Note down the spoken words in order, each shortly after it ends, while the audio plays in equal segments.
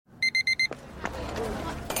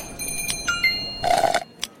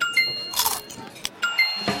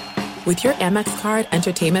With your Amex card,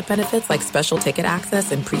 entertainment benefits like special ticket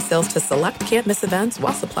access and pre-sales to select can't-miss events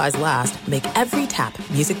while supplies last make every tap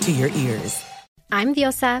music to your ears. I'm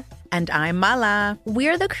Diosa. And I'm Mala.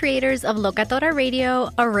 We're the creators of Locatora Radio,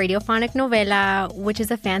 a radiophonic novela, which is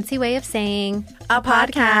a fancy way of saying a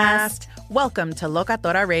podcast. Welcome to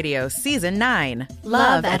Locatora Radio Season 9.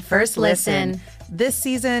 Love at First Listen. This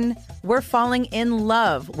season, we're falling in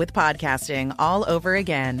love with podcasting all over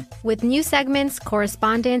again. With new segments,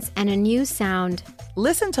 correspondence, and a new sound.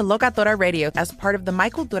 Listen to Locatora Radio as part of the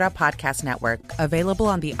Michael Dura Podcast Network, available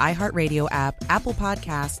on the iHeartRadio app, Apple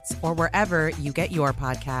Podcasts, or wherever you get your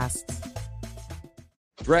podcasts.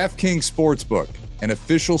 DraftKings Sportsbook, an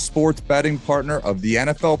official sports betting partner of the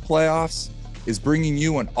NFL playoffs, is bringing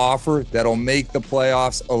you an offer that'll make the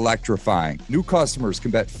playoffs electrifying. New customers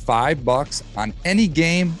can bet $5 on any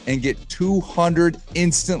game and get $200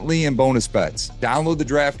 instantly in bonus bets. Download the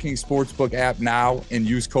DraftKings Sportsbook app now and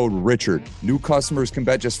use code Richard. New customers can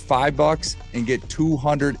bet just $5 and get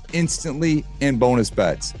 $200 instantly in bonus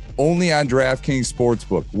bets. Only on DraftKings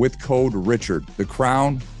Sportsbook with code Richard. The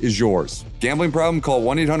crown is yours. Gambling problem? Call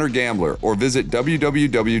 1-800-GAMBLER or visit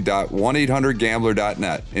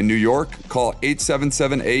www.1800gambler.net. In New York, call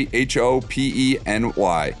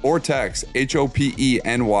 877-8-HOPENY or text HOPENY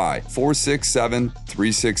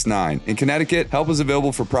 467-369. In Connecticut, help is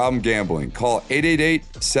available for problem gambling. Call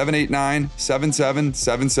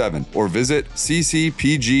 888-789-7777 or visit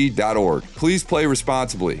ccpg.org. Please play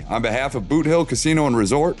responsibly. On behalf of Boot Hill Casino and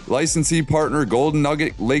Resort, licensee partner Golden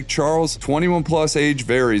Nugget Lake Charles, 21 plus age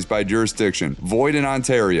varies by jurisdiction. Void in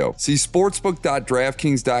Ontario. See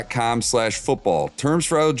sportsbook.draftkings.com/football. Terms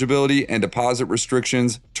for eligibility and deposit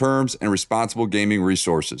restrictions, terms, and responsible gaming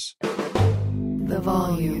resources. The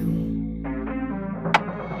volume.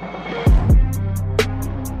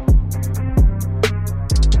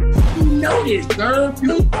 You know this, sir.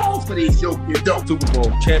 You falls for these jokers. Don't. Super Bowl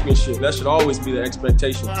championship. That should always be the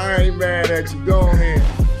expectation. I ain't mad at you. Go ahead.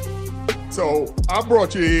 So I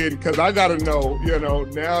brought you in because I got to know,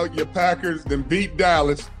 now your Packers then beat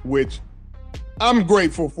Dallas, which I'm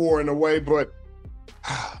grateful for in a way, but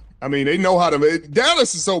I mean, they know how to.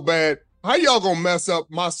 Dallas is so bad. How y'all going to mess up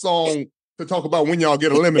my song to talk about when y'all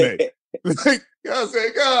get eliminated? Like, I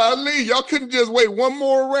say, golly, y'all couldn't just wait one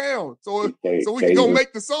more round so we can go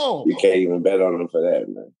make the song. You can't even bet on them for that,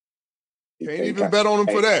 man. Can't even bet on them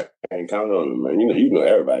for that. Can't count on them, man. You know,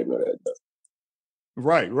 everybody know that, though.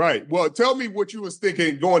 Right. Well, tell me what you was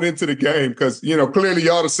thinking going into the game, because, clearly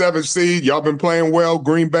y'all the 7th seed. Y'all been playing well.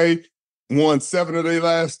 Green Bay won 7 of their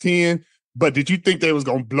last 10. But did you think they was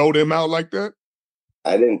going to blow them out like that?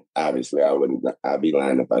 I didn't. Obviously, I wouldn't. I'd be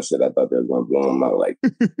lying if I said I thought they was going to blow them out like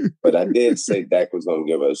that. But I did say Dak was going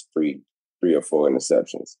to give us three or four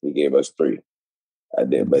interceptions. He gave us 3. I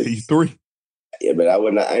did. But he's 3. Yeah, but I ain't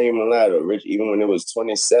going to lie though, Rich. Even when it was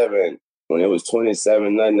 27... When it was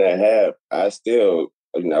 27-0 at half, I still,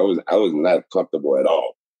 I was not comfortable at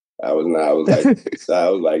all. I was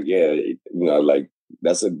like, yeah, like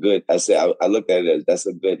that's a good. I looked at it as that's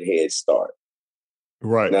a good head start.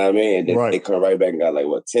 Right. You know what I mean? They come right back and got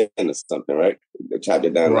 10 or something, right? They chopped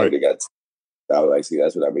it down. Right. Like they got. I was like, see,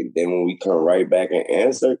 that's what I mean. Then when we come right back and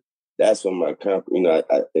answer, that's when my confidence.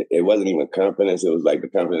 It wasn't even confidence. It was like the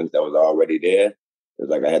confidence that was already there. It was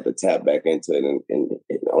like I had to tap back into it, and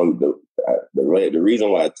on the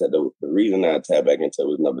reason I tapped back into it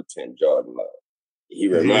was number 10, Jordan Love. He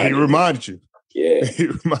reminded you. Yeah, he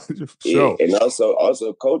reminded you for sure. And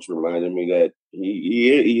also, Coach reminded me that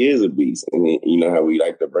he is a beast, and you know how we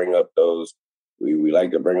like to bring up those. We like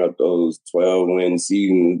to bring up those 12-win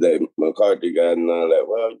seasons that McCarthy got and all that.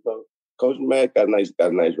 Well, Coach Mack got a nice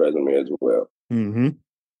resume as well. Mm-hmm.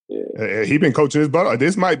 Yeah, he been coaching his butt off.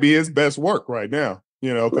 This might be his best work right now.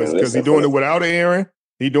 Because he's doing it without Aaron.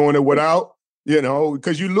 He's doing it without,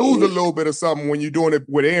 because you lose a little bit of something when you're doing it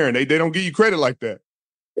with Aaron. They don't give you credit like that.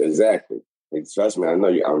 Exactly. And trust me, I know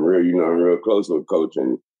you. I'm real close with Coach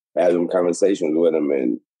and had some conversations with him,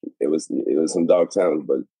 and it was some dark times,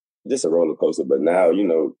 but just a roller coaster. But now,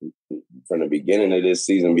 from the beginning of this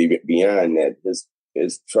season, beyond that,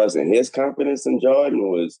 his trust and his confidence in Jordan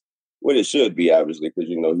was what it should be, obviously, because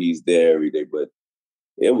he's there every day. But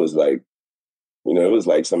it was like. It was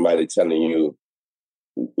like somebody telling you,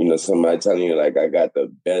 like, I got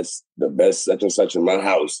the best such and such in my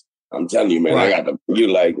house. I'm telling you, man, right. I got you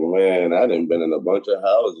like, man, I done been in a bunch of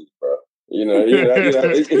houses, bro. He was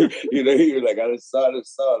like, I saw a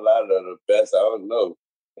lot of the best. I don't know.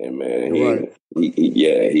 And man,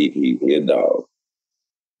 he a dog.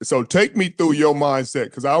 So take me through your mindset,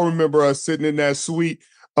 because I remember us sitting in that suite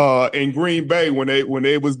in Green Bay when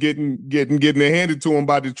they was getting it handed to them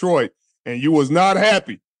by Detroit. And you was not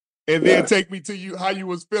happy. And then take me to how you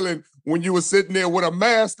was feeling when you were sitting there with a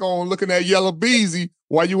mask on looking at Yellow Beezy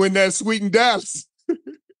while you in that suite in Dallas. You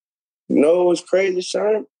know, it was crazy,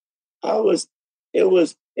 Sherman. I was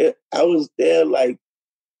there like,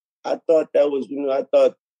 I thought that was, you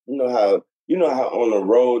know how on the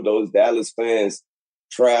road those Dallas fans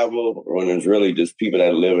travel when it's really just people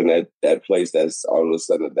that live in that place that's all of a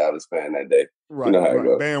sudden a Dallas fan that day. Right, you know how it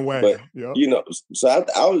goes. Bandwagon. But, so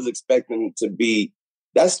I was expecting to be,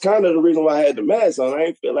 that's kind of the reason why I had the mask on. I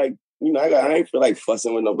ain't feel like, I ain't feel like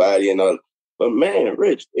fussing with nobody and all. But man,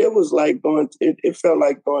 Rich, it was like it felt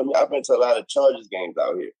like going, I've been to a lot of Chargers games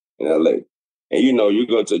out here in LA. And you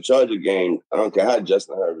go to a Charger game, I don't care how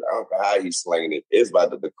Justin Herbert, I don't care how he's slinging it. It's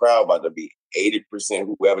the crowd about to be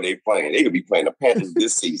 80% whoever they playing. They could be playing the Panthers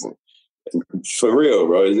this season. For real,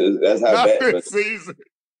 bro. That's how Not bad. This season.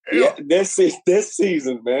 Yeah, this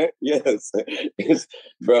season, man. Yes.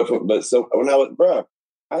 But so when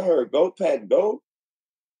I heard "Go Pack Go,"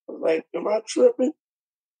 I was like, am I tripping?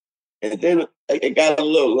 And then it got a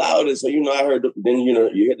little louder. So, I heard,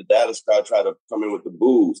 you hear the Dallas crowd try to come in with the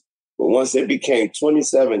boos. But once it became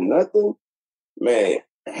 27-0, man,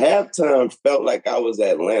 halftime felt like I was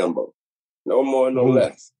at Lambeau. No more, no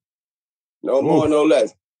less. No more, no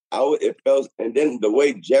less. It felt, and then the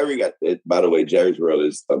way Jerry got it, by the way, Jerry's world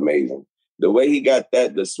is amazing. The way he got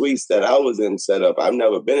the suites that I was in set up, I've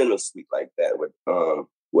never been in a suite like that with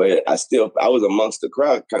where I was amongst the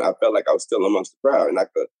crowd. I felt like I was still amongst the crowd, and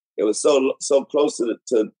it was so close to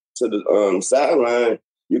the sideline,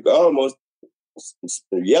 you could almost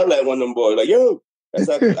yell at one of them boys like, "Yo!" I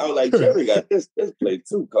was like, Jerry got this place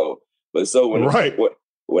too cold. But so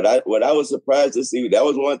what I was surprised to see, that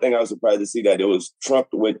was one thing I was surprised to see, that it was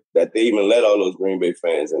trumped with that they even let all those Green Bay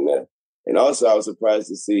fans in there. And also I was surprised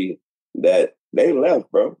to see that they left,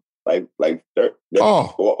 bro.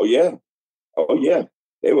 Oh yeah.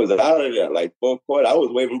 They was out of there like fourth quarter. I was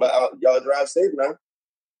waving by, y'all drive safe now.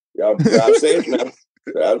 Y'all drive safe now.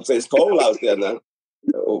 I would say it's cold out there now.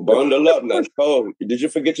 Oh, bundle up now. It's cold. Did you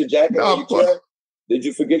forget your jacket on your chair? Did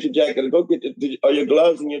you forget your jacket? Go get your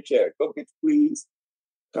gloves in your chair. Go get, please.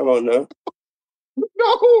 Come on now.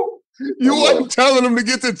 No, you wasn't telling them to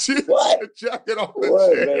get the jacket off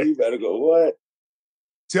the chair. Man, you better go. What?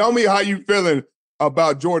 Tell me how you feeling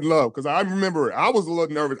about Jordan Love, because I remember I was a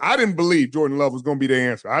little nervous. I didn't believe Jordan Love was going to be the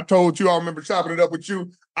answer. I told you, I remember chopping it up with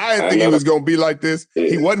you. I didn't think he was going to be like this. Yeah.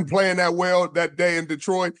 He wasn't playing that well that day in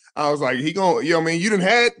Detroit. I was like, you didn't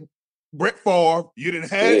have Brett Favre. You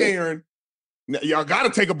didn't have Aaron. Y'all got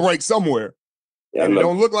to take a break somewhere. Yeah, and it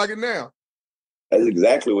don't look like it now. That's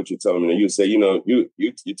exactly what you told me. You said, you told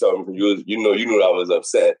me because you knew I was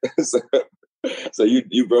upset. So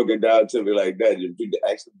you broke it down to me like that. You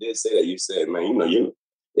actually did say that. You said, man,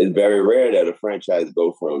 it's very rare that a franchise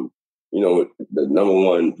go from, the number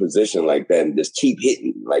one position like that and just keep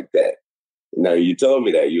hitting like that. Now you told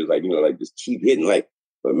me that. You was like, just keep hitting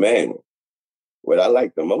but man, what I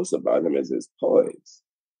like the most about him is his poise.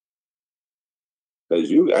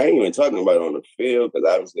 Because I ain't even talking about it on the field, because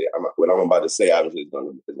obviously what I'm about to say obviously is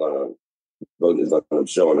going to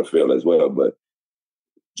show on the field as well. But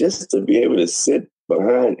just to be able to sit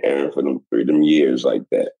behind Aaron for them years like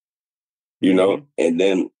that, and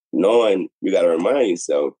then knowing, you got to remind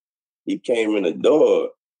yourself, he came in the door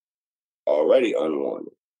already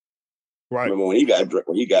unwanted. Right. Remember when he got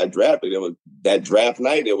drafted, it was that draft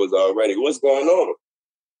night. It was already what's going on,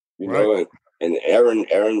 right. And Aaron,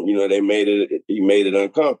 he made it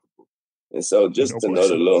uncomfortable. And so just to know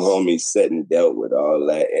the little homie sat and dealt with all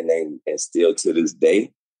that, and still to this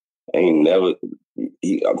day,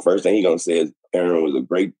 first thing he gonna say is Aaron was a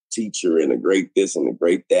great teacher and a great this and a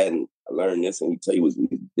great that, and I learned this, and he tell you was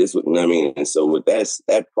this, what I mean. And so with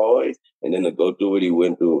that poise, and then to go through what he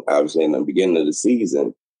went through, obviously in the beginning of the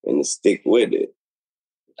season, and to stick with it.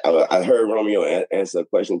 I heard Romeo answer a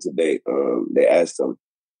question today. They asked him,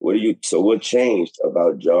 what changed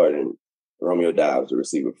about Jordan? Romeo Dobbs, the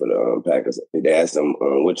receiver for the Packers. They asked him,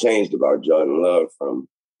 what changed about Jordan Love from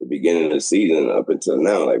the beginning of the season up until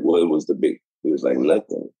now? Like, what was the big? He was like,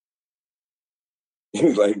 nothing. He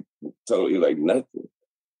was like, totally like nothing.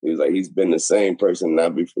 He was like, he's been the same person now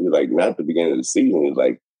before, like, not the beginning of the season. He was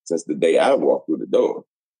like, since the day I walked through the door.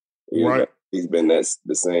 Right. Like, he's been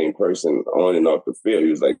the same person on and off the field. He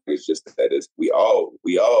was like, it's just that we all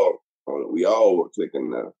were clicking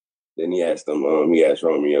now. Then he asked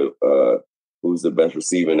Romeo, who's the best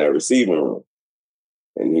receiver in that receiving room?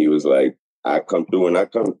 And he was like, I come through and I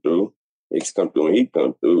come through. Hicks come through and he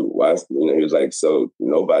come through. Why? He was like, so we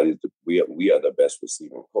are the best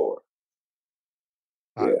receiving core.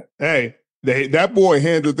 Yeah. Hey, that boy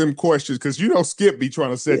handled them questions because Skip be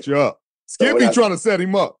trying to set you up. Skip be trying to set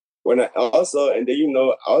him up. Also I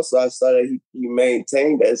saw that he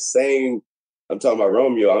maintained that same. I'm talking about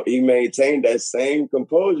Romeo. He maintained that same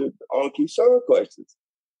composure on Keyshawn questions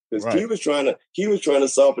because he was trying to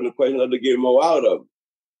soften the question to get more out of him.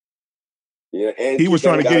 Yeah, and he was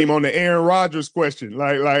trying to get him on the Aaron Rodgers question,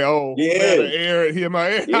 like, oh, who better Aaron? Hear my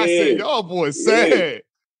Aaron. I said, y'all boys sad.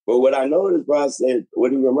 But what I noticed, bro, I said,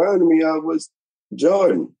 what he reminded me of was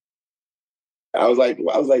Jordan. I was like,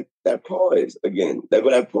 that poise again.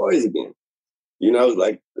 That poise again. You know, I was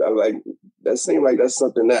like, that seemed like that's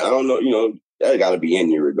something that I don't know. You know, that got to be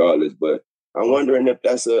in you regardless. But I'm wondering if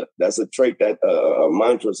that's a trait that a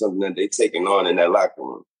mantra or something that they taking on in that locker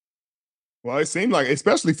room. Well, it seemed like,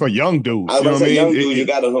 especially for young dudes. I was going to say, young dudes, you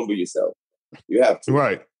got to humble yourself. You have to.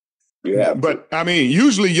 Right. You have to. But, I mean,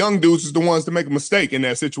 usually young dudes is the ones to make a mistake in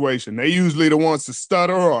that situation. They usually the ones to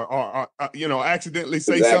stutter or accidentally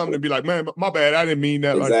say something and be like, man, my bad, I didn't mean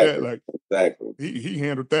that like that. Like, exactly. He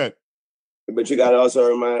handled that. But you got to also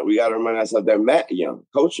remind ourselves that Matt Young,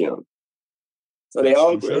 Coach Young. So they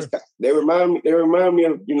all, they remind me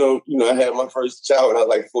of, I had my first child when I was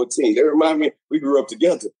like 14. They remind me, we grew up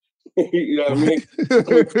together. You know what I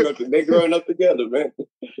mean? They growing up together, man.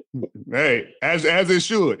 Hey, as it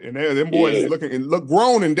should. And them boys look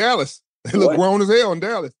grown in Dallas. They look grown as hell in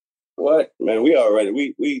Dallas. What? Man,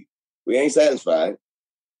 we ain't satisfied.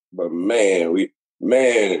 But man, we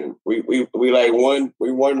like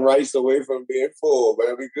one rice away from being full,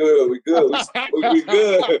 man. We good. We good. We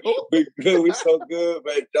good. We good. We so good,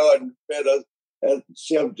 man. Jordan fed us.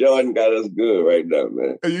 Chef Jordan got us good right now,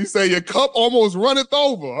 man. And you say your cup almost runneth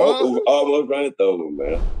over, huh? Almost runneth over,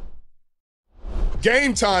 man.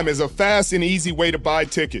 Game Time is a fast and easy way to buy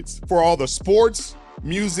tickets for all the sports,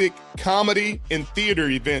 music, comedy, and theater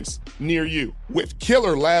events near you. With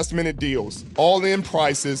killer last-minute deals, all-in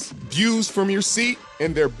prices, views from your seat,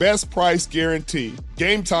 and their best price guarantee.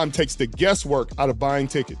 Game Time takes the guesswork out of buying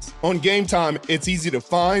tickets. On Game Time, it's easy to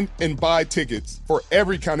find and buy tickets for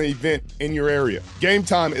every kind of event in your area. Game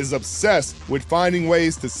Time is obsessed with finding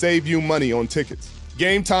ways to save you money on tickets.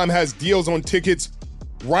 Game Time has deals on tickets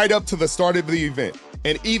right up to the start of the event,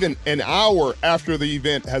 and even an hour after the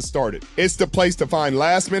event has started. It's the place to find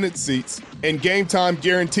last-minute seats, and Game Time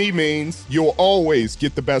guarantee means you'll always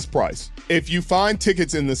get the best price. If you find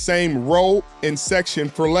tickets in the same row and section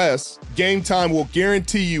for less, Game Time will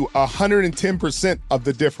guarantee you 110% of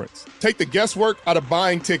the difference. Take the guesswork out of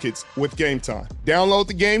buying tickets with Game Time. Download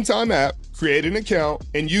the Game Time app, create an account,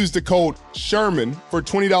 and use the code SHERMAN for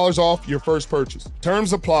 $20 off your first purchase.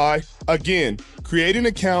 Terms apply. Again, create an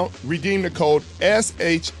account, redeem the code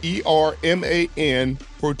SHERMAN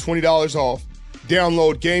for $20 off.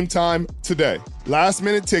 Download Game Time today. Last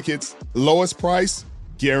minute tickets, lowest price,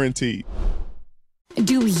 guaranteed.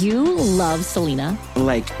 Do you love Selena?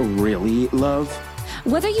 Like, really love?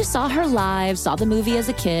 Whether you saw her live, saw the movie as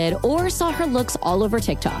a kid, or saw her looks all over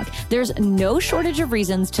TikTok, there's no shortage of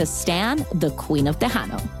reasons to stan the Queen of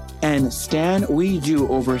Tejano. And Stan, we do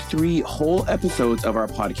over 3 whole episodes of our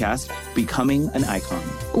podcast, Becoming an Icon.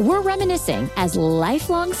 We're reminiscing as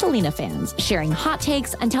lifelong Selena fans, sharing hot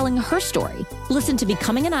takes and telling her story. Listen to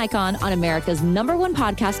Becoming an Icon on America's #1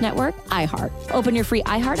 podcast network, iHeart. Open your free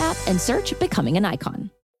iHeart app and search Becoming an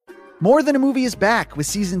Icon. More Than a Movie is back with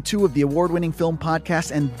Season 2 of the award-winning film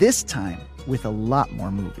podcast, and this time with a lot more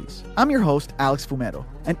movies. I'm your host, Alex Fumero,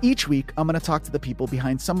 and each week I'm going to talk to the people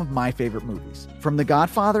behind some of my favorite movies. From The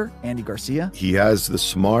Godfather, Andy Garcia. He has the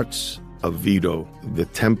smarts of Vito, the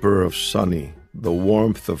temper of Sonny, the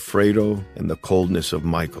warmth of Fredo, and the coldness of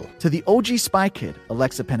Michael. To the OG Spy Kid,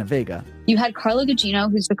 Alexa Penavega. You had Carla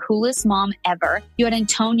Gugino, who's the coolest mom ever. You had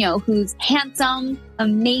Antonio, who's handsome,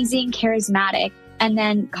 amazing, charismatic. And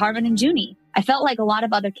then Carmen and Junie. I felt like a lot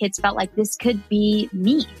of other kids felt like this could be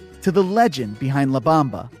me. To the legend behind La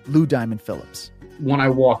Bamba, Lou Diamond Phillips. When I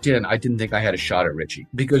walked in, I didn't think I had a shot at Richie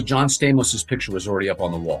because John Stamos' picture was already up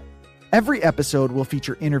on the wall. Every episode will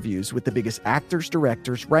feature interviews with the biggest actors,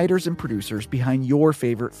 directors, writers, and producers behind your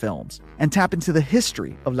favorite films and tap into the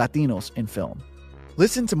history of Latinos in film.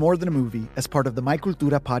 Listen to More Than a Movie as part of the My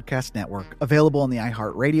Cultura Podcast Network, available on the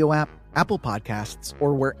iHeartRadio app, Apple Podcasts,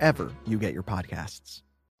 or wherever you get your podcasts.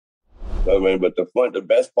 So, man, but the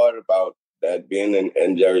best part about that being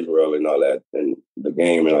in Jerry's world and all that, and the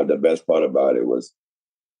game and all, the best part about it was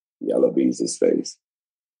Yellow Bees' face.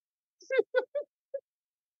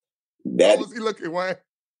 What was he looking, Wayne?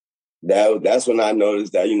 That's when I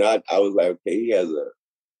noticed that, I was like, okay, he has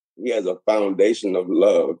a foundation of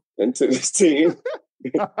love into this team.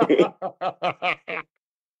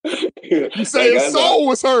 You say his soul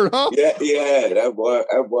was hurt, huh? Yeah. That boy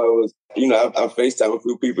was. I FaceTime a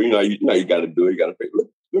few people. You got to do it. You got to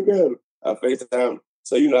look at him. I FaceTime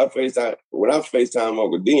So, you know, when I FaceTime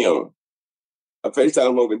Uncle Dion,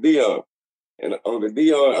 and Uncle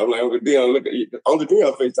Dion, I'm like, Uncle Dion, look at you. Uncle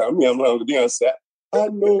Dion FaceTime me. I'm like, Uncle Dion said, I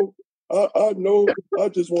know, I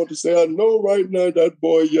just want to say, I know right now that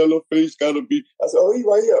boy Yellowface gotta be. I said, oh, he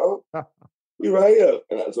right here, he right here.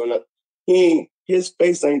 And so his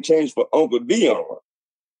face ain't changed for Uncle Dion.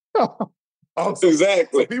 Oh,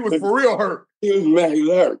 exactly. So he was for real hurt. He was mad. He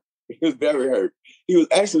was hurt. He was very hurt. He was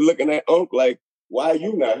actually looking at Uncle like, why are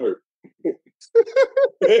you not hurt? It's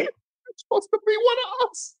supposed to be one of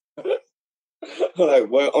us. I'm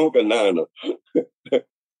like, well, Uncle Niner.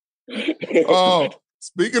 Oh,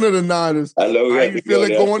 speaking of the Niners, I know how you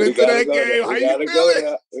feeling going into that game? How you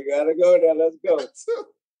feeling? We gotta go there. Let's go.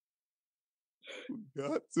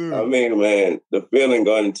 Got to. I mean, man, the feeling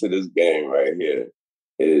going into this game right here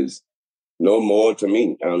is no more to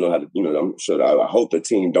me. I don't know how to, you know, I'm sure I hope the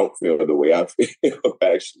team don't feel the way I feel,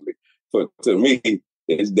 actually. But to me,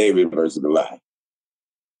 it's David versus Goliath.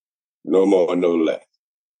 No more, no less.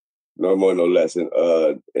 No more, no less. And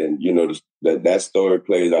you know, that story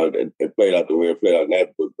plays out. It played out the way it played out in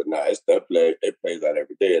that book, but now it plays out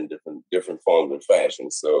every day in different forms and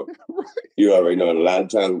fashions. So you already know. A lot of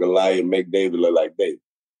times Goliath make David look like David.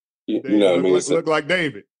 You know what I mean? Look like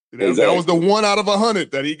David. That was the 1 out of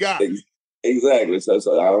 100 that he got. Exactly. So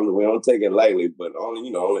we don't take it lightly, but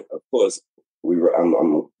only of course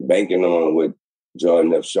I'm banking on what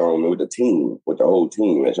Jordan have shown with the team, with the whole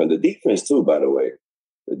team, and so the defense too. By the way.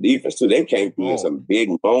 The defense, too, they came through in some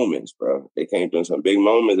big moments, bro. They came through in some big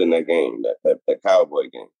moments in that game, that Cowboy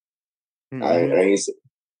game. Mm-hmm. I ain't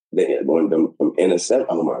when them intercept.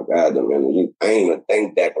 Oh, my God, man. I ain't even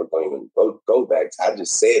think that was going to even go back. I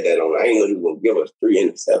just said that I ain't know he was going to give us 3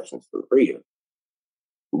 interceptions for real.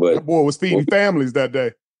 But that boy was feeding families that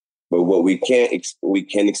day. But what we can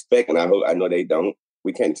expect, and I know they don't,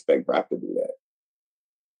 we can't expect Brock to do that.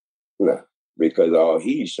 No. Because all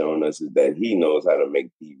he's shown us is that he knows how to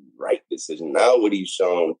make the right decision. Now what he's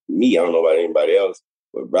shown me, I don't know about anybody else,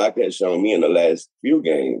 but Brock has shown me in the last few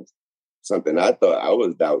games, something I thought I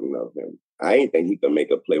was doubting of him. I ain't think he could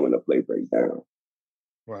make a play when the play breaks down.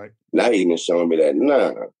 Right. Now he's even showing me that,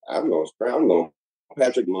 I'm going to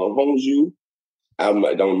Patrick Mahomes you.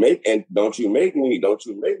 Don't you make me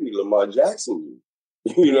Lamar Jackson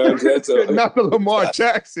you. You know what I'm saying? So, not the Lamar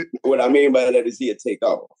Jackson. What I mean by that is he'll take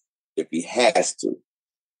off. If he has to,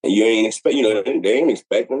 and you ain't expect, they ain't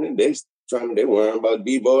expecting it. They worrying about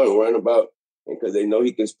Debo and worrying about, because they know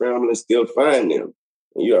he can scramble and still find them.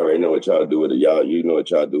 And you already know what y'all do with y'all. You know what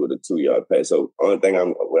y'all do with a 2-yard pass. So only thing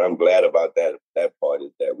what I'm glad about that part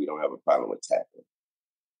is that we don't have a problem with tackling.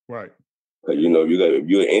 Right. Because if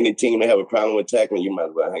you're any team that have a problem with tackling, you might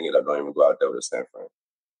as well hang it up. Don't even go out there with a San Fran.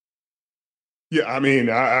 Yeah, I mean,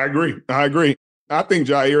 I agree. I think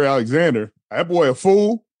Jair Alexander, that boy a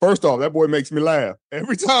fool. First off, that boy makes me laugh.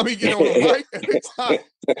 Every time he get on the mic, every time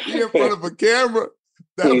he in front of a camera,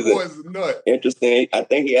 that boy's a nut. Interesting. I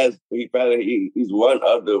think he's one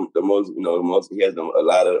of the most, he has a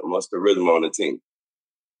lot of most charisma on the team.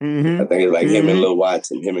 Mm-hmm. I think it's like him and Lil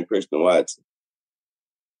Watson, him and Christian Watson.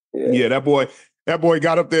 Yeah, that boy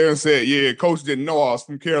got up there and said, yeah, coach didn't know I was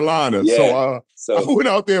from Carolina. Yeah. So I went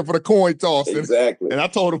out there for the coin toss. Exactly. And I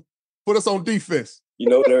told him, put us on defense.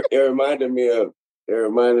 It reminded me of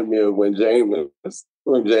when James that was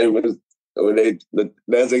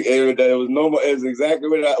normal. It's exactly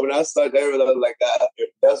when I saw James, I was like, God,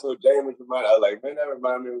 that's what James reminded. I was like, man, that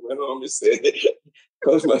reminded me when home and said,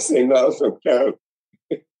 Coach must say no, I was from Carolina.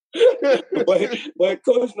 but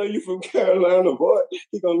Coach know you from Carolina, boy.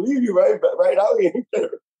 He gonna leave you right out here.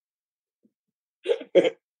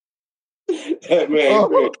 That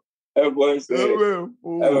man, that boy said,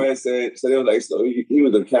 so they were like, so he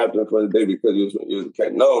was the captain for the day because he was the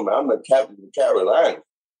captain. No, man, I'm the captain of Carolina.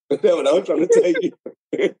 That's what I was trying to tell you.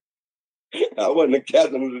 I wasn't the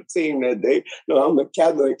captain of the team that day. No, I'm the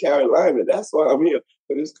captain of Carolina. That's why I'm here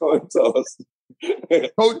for this coin toss.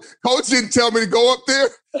 Coach didn't tell me to go up there,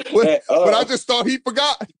 but I just thought he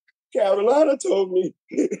forgot. Carolina told me.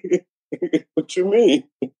 What you mean?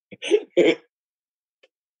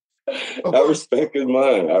 I respect his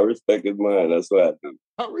mind. That's what I do.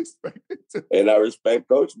 I respect it too. And I respect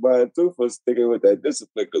Coach Bryant too for sticking with that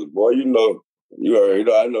discipline. Because boy, you already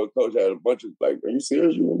know. I know Coach had a bunch of like, are you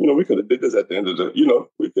serious? We could have did this at the end of the.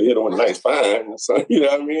 We could hit him with a nice fine. So you know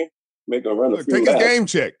what I mean? Make him run a few laps. Take his game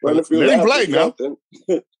check. Run a few Let him play now.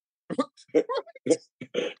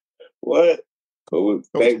 What?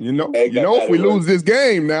 If we lose this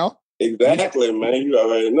game now. Exactly, man. You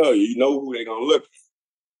already know. You know who they're gonna look.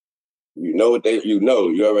 You know what you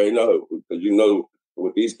already know because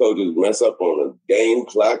When these coaches mess up on a game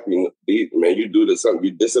clock, you do this something,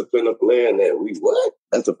 you discipline a player, and then we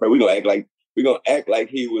gonna act like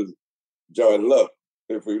he was Jordan Love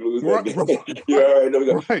if we lose that game. You already know. We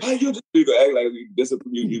go, how you gonna act like we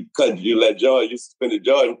discipline you? You suspended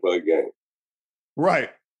Jordan for a game. Right.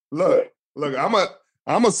 Look. I'm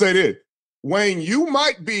gonna say this, Wayne. You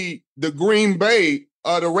might be the Green Bay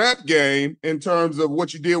of the rap game in terms of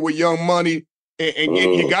what you did with Young Money. And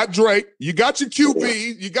you got Drake, you got your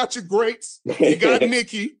QBs, you got your greats, you got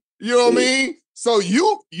Nicki, you know what I mean? So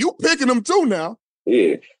you picking them too now.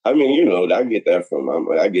 Yeah, I mean, I get that from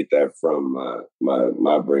my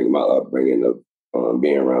upbringing of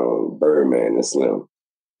being around Birdman and Slim.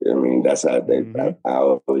 You know what I mean? That's how I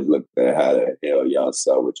always looked at how the hell y'all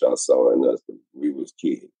saw what y'all saw in us when we was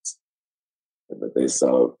kids. But they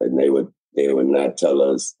saw, and they would not tell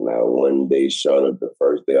us now one day short of the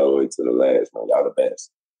first day all the way to the last. Man, y'all the best.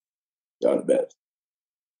 Y'all the best.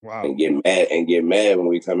 Wow. And get mad when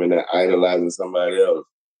we come in there idolizing somebody else.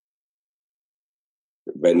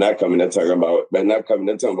 Better not come in there talking about,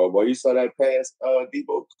 boy, you saw that pass,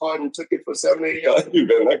 Debo Carden took it for 7-8 yards. You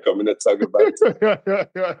better not come in there talking about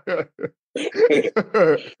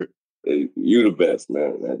it. You the best,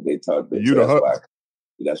 man. They talk that. You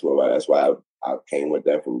That's why I came with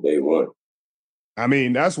that from day one. I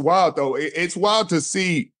mean, that's wild though. It's wild to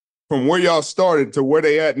see from where y'all started to where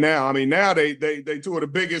they at now. I mean, now they two of the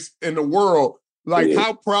biggest in the world. Like,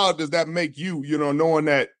 how proud does that make you? Knowing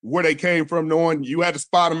that where they came from, knowing you had to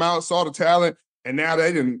spot them out, saw the talent, and now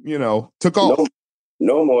they didn't, took off.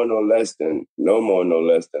 No more, no less than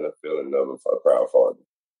a feeling of a proud father.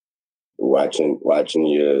 Watching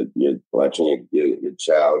your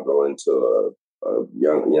child go into a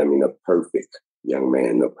perfect young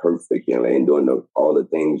man, the perfect young man, doing all the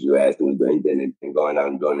things you asked him to do, and going out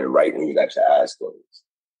and doing it right when you got your eyes closed.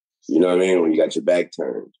 You know what I mean? When you got your back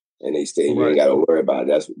turned, and they say you ain't got to worry about it.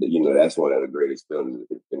 That's one of the greatest feelings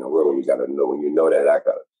in the world. When you know that I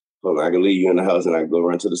can leave you in the house and I can go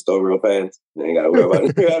run to the store real fast. And I ain't got to worry about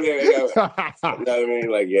it. You know what I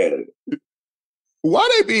mean? Like, yeah. Why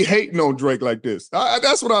they be hating on Drake like this?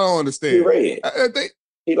 That's what I don't understand. He red.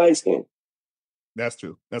 He light skinned. That's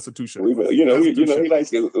true. That's a touche. He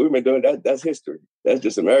likes. We've been doing that. That's history. That's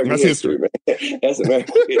just American history, man. That's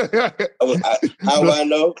American history. How I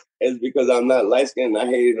know is because I'm not light skinned. I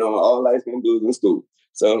hated on all light skinned dudes in school.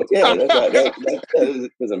 So yeah,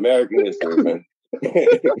 that's American history, man.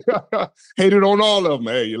 Hated on all of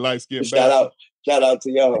them. Hey, you light skinned. Shout out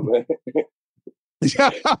to y'all, man.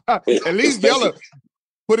 At least y'all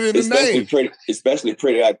put it in the name. Especially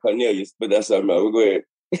pretty like Cornelius, but that's something else. We'll go ahead.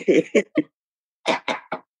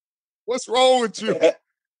 What's wrong with you?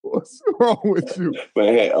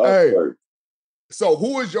 Man, hey, so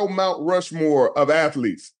who is your Mount Rushmore of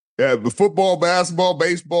athletes? Football, basketball,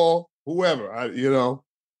 baseball, whoever. I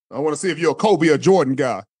want to see if you're a Kobe or Jordan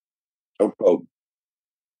guy. I'm Kobe.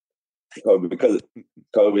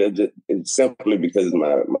 It's simply because of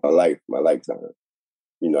my lifetime.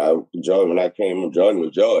 Jordan, Jordan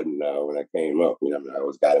was Jordan. Now, when I came up, when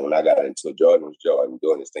I got into Jordan was Jordan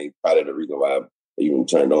doing this thing. Probably the reason why I even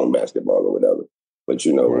turned on basketball or whatever. But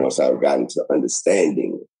once I've gotten to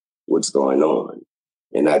understanding what's going on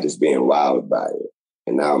and not just being wowed by it,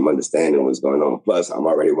 and now I'm understanding what's going on. Plus, I'm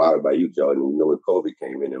already wowed by you, Jordan. When Kobe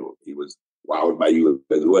came in, and he was wowed by you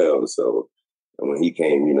as well. So. And when he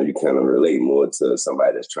came, you kind of relate more to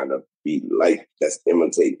somebody that's trying to be like, that's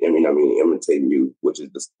imitating you, which is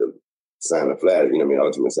the sign of flattery,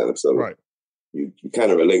 ultimate sign of so. Right. You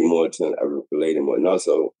kind of relate more to, relating more. And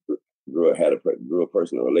also grew a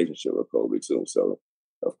personal relationship with Kobe too. So,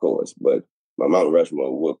 of course, but my Mount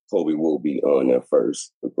Rushmore, Kobe will be on there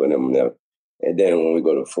first. We put him there. And then when we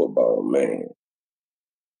go to football, man,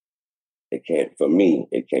 it can't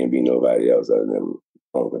be nobody else other than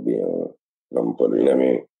Uncle Dion. I'm gonna put it, you know what I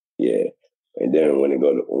mean? Yeah. And then when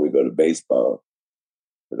we go to baseball,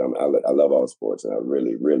 because I love all sports and I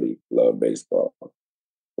really, really love baseball.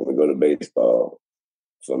 When we go to baseball,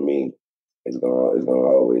 for me, it's gonna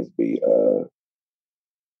always be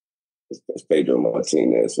it's Pedro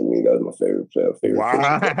Martinez for me. That was my favorite player.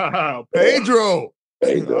 Wow, Pedro.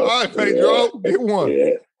 All right, Pedro, get one.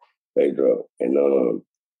 Yeah, Pedro. And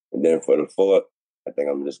then for the fourth, I think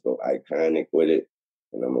I'm gonna just go iconic with it.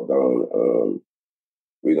 And I'm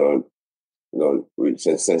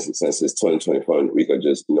since it's 2024, we could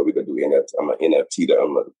just, we could do NFT. I'm an NFT,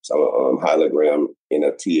 I'm a hologram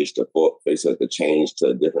NFT-ish to four face, so it could change to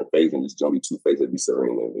a different face, and it's gonna be two faces, it'd be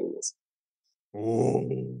Serena and Venus. Oh,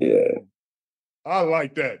 yeah. I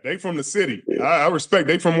like that. They from the city. Yeah. I respect.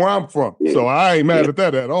 They from where I'm from, so I ain't mad at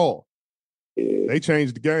that at all. Yeah. They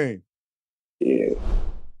changed the game. Yeah.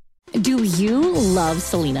 Do you love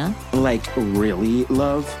Selena? Like, really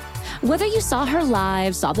love? Whether you saw her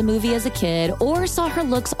live, saw the movie as a kid, or saw her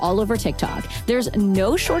looks all over TikTok, there's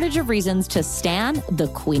no shortage of reasons to stan the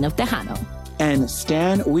Queen of Tejano. And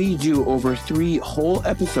Stan, we do over 3 whole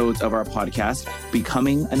episodes of our podcast,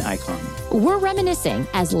 Becoming an Icon. We're reminiscing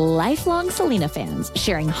as lifelong Selena fans,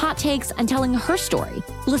 sharing hot takes and telling her story.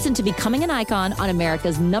 Listen to Becoming an Icon on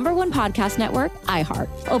America's #1 podcast network, iHeart.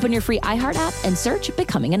 Open your free iHeart app and search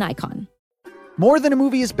Becoming an Icon. More Than a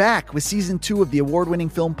Movie is back with season 2 of the award-winning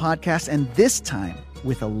film podcast, and this time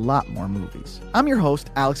with a lot more movies. I'm your host,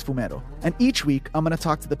 Alex Fumero, and each week I'm going to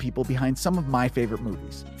talk to the people behind some of my favorite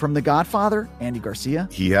movies. From The Godfather, Andy Garcia.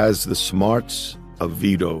 He has the smarts of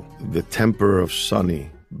Vito, the temper of Sonny,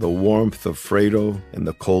 the warmth of Fredo, and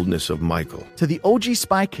the coldness of Michael. To the OG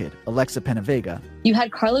Spy Kid, Alexa Penavega. You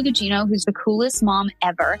had Carla Gugino, who's the coolest mom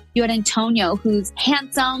ever. You had Antonio, who's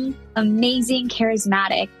handsome, amazing,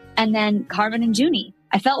 charismatic. And then Carmen and Junie.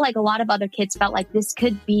 I felt like a lot of other kids felt like this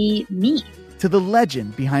could be me. To the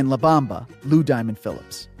legend behind La Bamba, Lou Diamond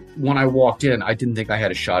Phillips. When I walked in, I didn't think I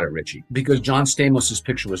had a shot at Richie because John Stamos'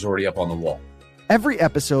 picture was already up on the wall. Every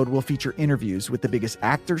episode will feature interviews with the biggest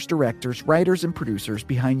actors, directors, writers, and producers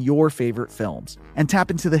behind your favorite films and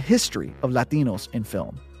tap into the history of Latinos in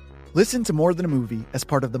film. Listen to More Than a Movie as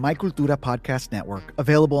part of the My Cultura podcast network,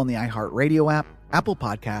 available on the iHeart Radio app, Apple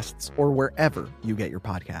Podcasts, or wherever you get your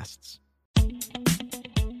podcasts.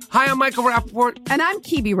 Hi, I'm Michael Rappaport. And I'm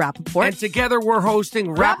Kibi Rappaport. And together we're hosting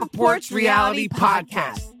Rappaport's Reality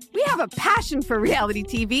Podcast. We have a passion for reality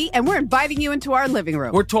TV, and we're inviting you into our living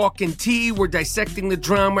room. We're talking tea, we're dissecting the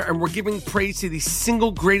drama, and we're giving praise to the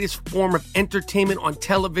single greatest form of entertainment on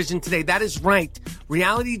television today. That is right.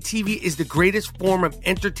 Reality TV is the greatest form of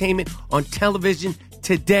entertainment on television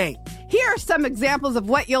today. Here are some examples of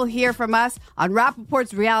what you'll hear from us on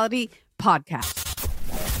Rappaport's Reality Podcast.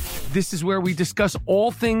 This is where we discuss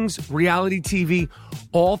all things reality TV,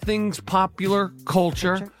 all things popular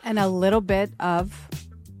culture. And a little bit of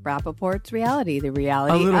Rappaport's reality, the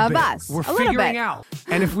reality of bit. us. We're figuring out.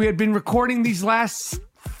 And if we had been recording these last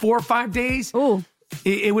 4 or 5 days,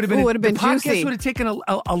 it would have been, the podcast juicy. Would have taken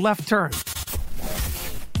a left turn.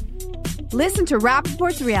 Listen to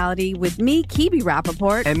Rappaport's Reality with me, Kibi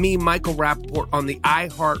Rappaport. And me, Michael Rappaport, on the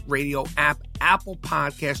iHeartRadio app, Apple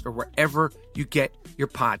Podcast, or wherever you get your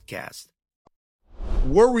podcast.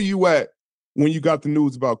 Where were you at when you got the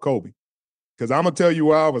news about Kobe? Because I'm going to tell you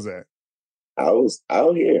where I was at. I was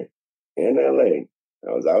out here in L.A.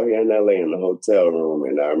 I was out here in L.A. in the hotel room,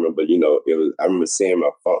 and I remember, I remember seeing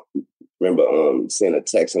my phone. Seeing a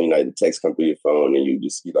text on, the text come through your phone, and you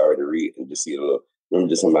already read and just see a little. Remember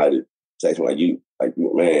just somebody text me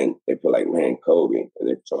man, they put man, Kobe, and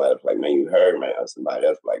then somebody was like, man, you heard, man. Somebody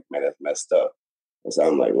else like, man, that's messed up. And so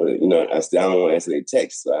I'm like, well, I still don't want to answer their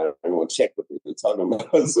text, so I don't want to check what they're talking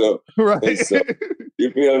about. So, right. So,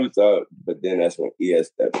 you feel me? So, but then that's when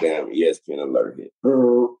ESPN alert hit.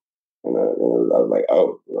 And I was like,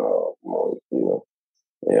 oh, no,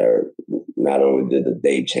 not only did the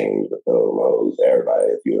day change, but everybody,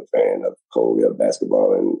 if you're a fan of Kobe or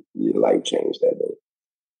basketball, and your life changed that day.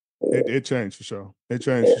 Yeah. It changed for sure. For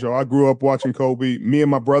sure. I grew up watching Kobe. Me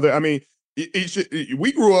and my brother. I mean,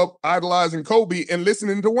 we grew up idolizing Kobe and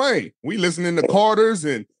listening to Wayne. We listening to Carters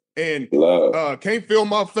and Can't Feel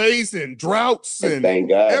My Face and Droughts and thank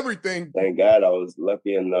God, everything. Thank God I was blessed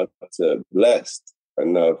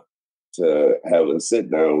enough to have a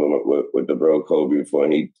sit down with the bro Kobe before,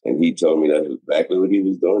 and he told me that's exactly what he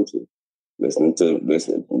was doing too. Listening to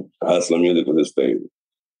hustler music was his favorite.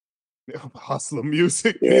 Hustler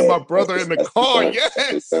music. Me and my brother in the car.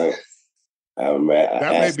 Yes. I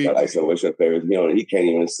asked him, so what's your favorite? He can't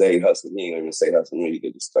even say hustle. He ain't even say hustle music.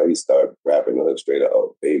 He started rapping straight up.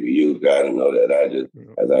 Oh, baby, you gotta know that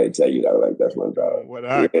as I tell you, that's my job. What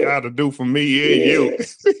I gotta do for me and you.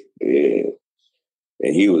 Yeah.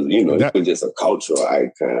 And he was, he was just a cultural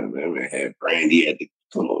icon, man. Had Brandy at the,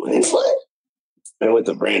 come on, man. Man, with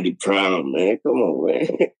the Brandy prom, man. Come on, man.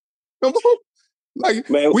 Come on.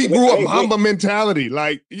 We grew up Mamba mentality. You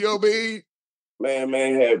know what I mean?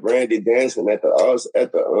 Man had Brandy dancing at the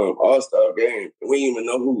All-Star game. We didn't even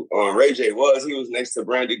know who Ray J was. He was next to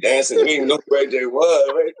Brandy dancing. We didn't know who Ray J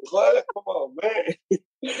was. What? Come on, man.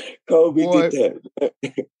 Kobe did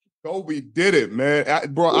that. Kobe did it, man. I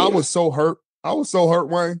was so hurt. I was so hurt,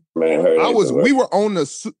 Wayne. Man, we were on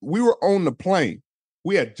the plane.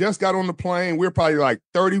 We had just got on the plane. We were probably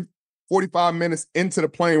 30, 45 minutes into the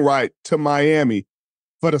plane ride to Miami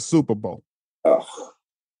for the Super Bowl.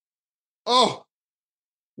 Oh,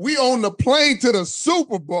 we on the plane to the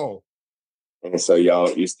Super Bowl. And so y'all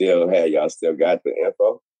still got the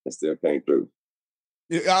info? It still came through.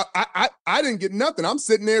 I didn't get nothing. I'm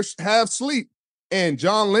sitting there half asleep, and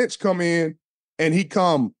John Lynch come in, and he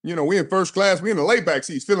come. We in first class. We in the layback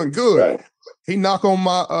seats, feeling good. Right. He knock on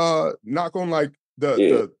like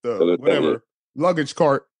the whatever luggage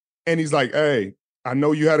cart, and he's like, "Hey, I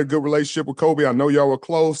know you had a good relationship with Kobe. I know y'all were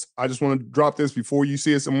close. I just want to drop this before you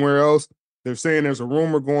see it somewhere else. They're saying there's a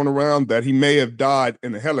rumor going around that he may have died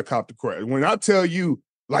in a helicopter crash." When I tell you,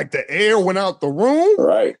 like, the air went out the room.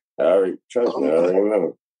 Right. Trust me, I already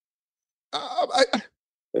know.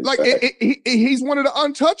 He's one of the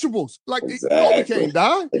untouchables. Like, Kobe can't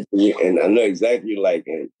die. And I know exactly, like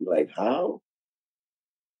how?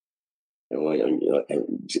 And when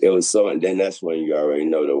it was so, and then that's when you already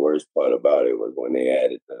know the worst part about it was when they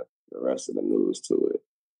added the rest of the news to it.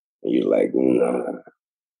 And you're like, nah.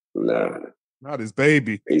 Not his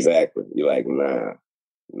baby. Exactly. You're like, nah.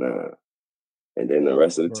 And then the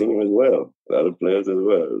rest of the team as well. The other players as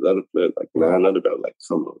well. The other players, like, another guy, like,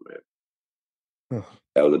 come on, man.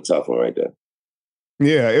 That was a tough one right there.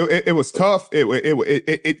 Yeah, it was tough.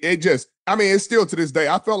 It just, I mean, it's still to this day.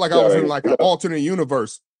 I felt like I was in like an alternate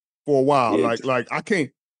universe for a while. Yeah. Like I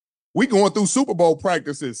can't. We going through Super Bowl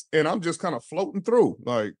practices, and I'm just kind of floating through.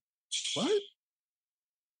 Like, what?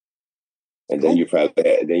 And then you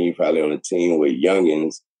probably on a team with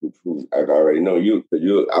youngins who I already know you.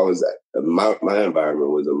 I was my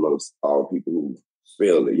environment was amongst all people who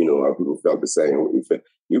feel it. All people felt the same way.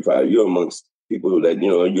 You're amongst people that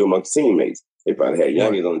you're amongst teammates. They probably had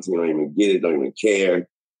youngins on the team, don't even get it, don't even care.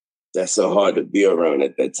 That's so hard to be around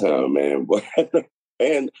at that time, man. But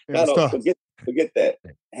and forget that.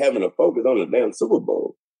 Having a focus on the damn Super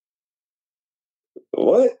Bowl.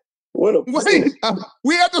 What? We at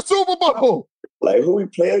the Super Bowl. Like, who we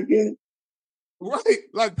play again? Right.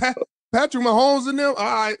 Like Patrick Mahomes and them. All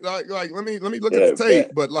right. Like let me look at the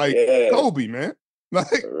tape. But like Kobe, man. Like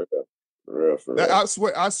for real. I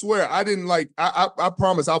swear, I didn't like. I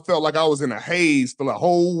promise. I felt like I was in a haze for the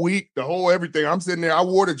whole week, the whole everything. I'm sitting there. I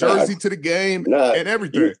wore the jersey to the game and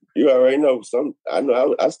everything. You already know. I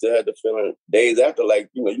know. I still had the feeling days after, like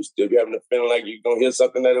you still be having the feeling like you're gonna hear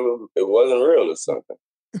something that it wasn't real or something.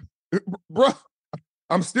 Bro,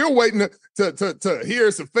 I'm still waiting to hear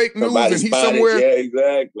some fake news and he's somewhere. Yeah,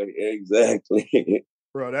 exactly.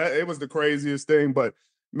 Bro, it was the craziest thing. But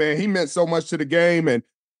man, he meant so much to the game, and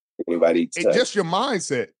just your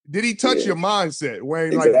mindset. Did he touch your mindset,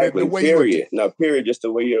 Wayne? Exactly. Like the way period. Period. Just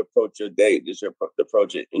the way you approach your day, just your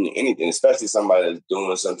approach it in anything, especially somebody that's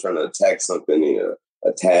doing something, trying to attack something,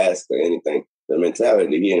 a task or anything. The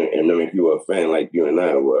mentality, and I mean, if you were a fan like you and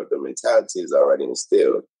I were, the mentality is already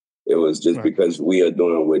instilled. It was just because we are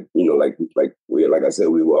doing what, like I said,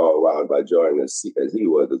 we were all wild by Jordan as he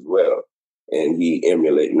was as well. And he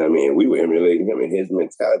emulated, we were emulating him, and his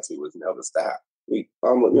mentality was never stop. We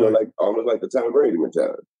almost, almost like the Tom Brady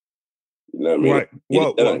mentality. You know what I mean?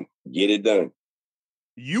 Right. Get it done.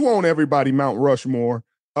 You own everybody Mount Rushmore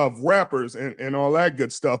of rappers and all that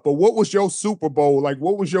good stuff. But what was your Super Bowl? Like,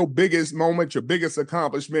 what was your biggest moment, your biggest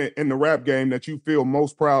accomplishment in the rap game that you feel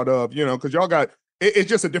most proud of? Because y'all got, it's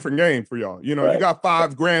just a different game for y'all. You got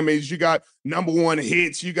 5 Grammys, you got #1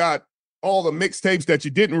 hits, you got all the mixtapes that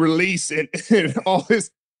you didn't release and all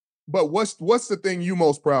this. But what's the thing you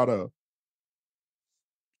most proud of?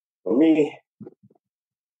 For me,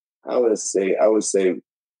 I would say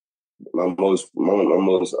my most proud,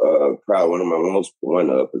 because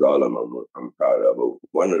all of them I'm proud of, but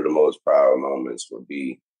one of the most proud moments would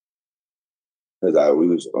be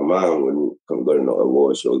because my mom wouldn't come go to no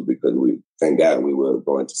award shows because thank God we were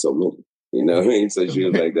going to so many, you know what I mean? So she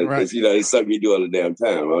was like, that's, it's something you do all the damn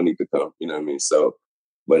time. I don't need to come, you know what I mean? So,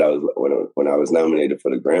 but I was, when I was nominated for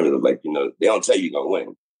the Grammys, I was like, they don't tell you you're going to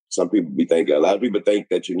win. Some people be thinking, a lot of people think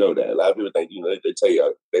that you know that. A lot of people think, they tell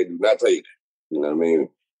you, they do not tell you that. You know what I mean?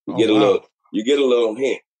 You get a little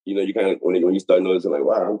hint. You kind of, when you start noticing, like,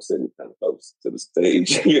 wow, I'm sitting kind of close to the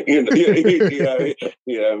stage. you know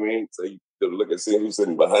what I mean? So you look and see who's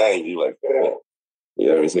sitting behind you, like, damn. You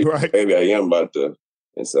know what I mean? So maybe I am about to.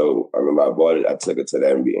 And so I remember I bought it. I took it to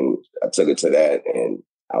that, and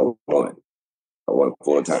I won. I won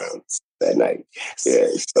 4 times that night. Yes. Yeah.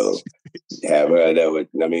 So have her that was,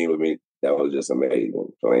 that was just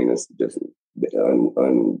amazing. Playing this just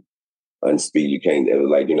unspeak. You can't. It was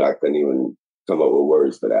like I couldn't even come up with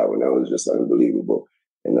words for that one. That was just unbelievable.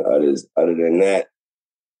 And the others, other than that,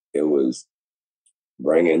 it was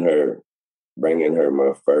bringing her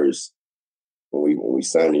my first when we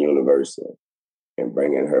signed the Universal, and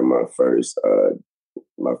bringing her my first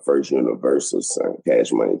Universal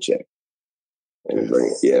cash money check. And I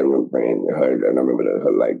remember bringing her, and I remember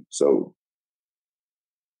her like, so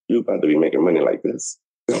you about to be making money like this.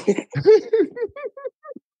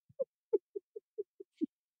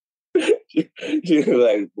 she was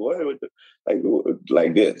like, boy, what the,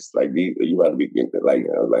 like this, like these, you about to be getting like,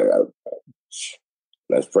 I was like,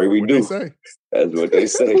 let's pray we do. Say? That's what they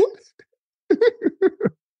say.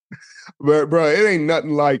 But bro, it ain't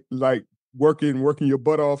nothing like working your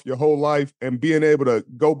butt off your whole life and being able to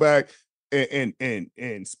go back and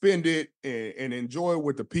spend it and enjoy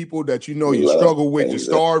with the people that you know you struggle with, you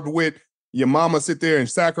starved with. Your mama sit there and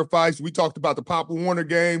sacrifice. We talked about the Papa Warner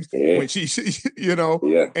games when she you know,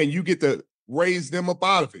 and you get to raise them up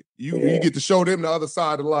out of it. You get to show them the other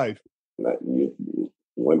side of life. You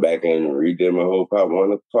went back and redid my whole Papa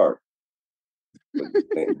Warner part.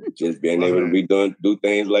 Just being able to do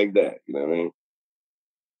things like that. You know what I mean?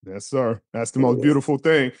 Yes, sir. That's the most beautiful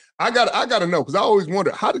thing. I gotta know, because I always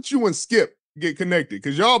wonder, how did you and Skip get connected?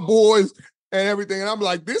 Because y'all boys and everything, and I'm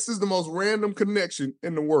like, this is the most random connection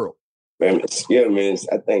in the world. Man, Skip, man,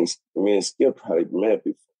 I think me and Skip probably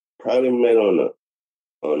met on the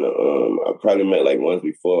I probably met like once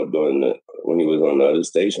before when he was on the other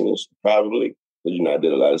station, probably, because I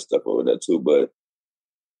did a lot of stuff over there too. But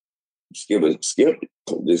Skip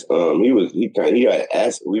this he had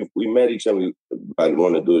asked, we met each other. I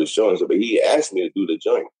want to do the show and stuff, but he asked me to do the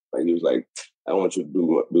joint. Like he was like, I want you to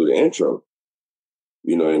do the intro,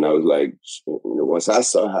 you know. And I was like, once I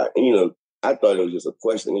saw how, I thought it was just a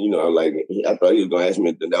question, I thought he was gonna ask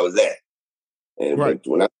me, then that was that. And but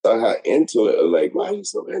when I saw how into it, I was like, why are you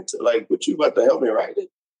so into it? Like, what, you about to help me write it?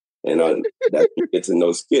 And that you get to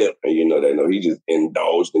know Skip, and he just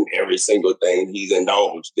indulged in every single thing he's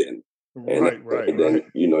indulged in. And then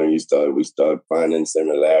we started finding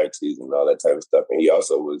similarities and all that type of stuff. And he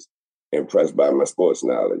also was impressed by my sports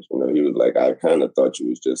knowledge. He was like, I kind of thought you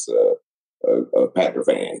was just a Packer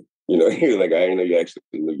fan. He was like, I didn't know you actually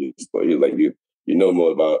knew your sport. He was like, you know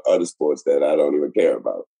more about other sports that I don't even care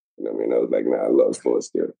about. You know what I mean? I was like, nah, I love sports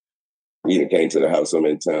still. He even came to the house so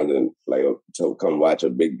many times and like to come watch a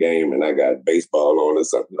big game, and I got baseball on or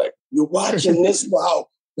something. Like, you're watching this? Wow.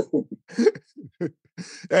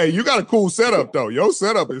 Hey, you got a cool setup though. Your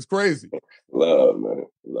setup is crazy. Love, man.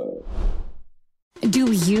 Love.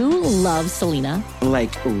 Do you love Selena?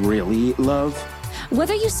 Like, really love?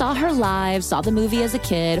 Whether you saw her live, saw the movie as a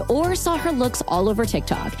kid, or saw her looks all over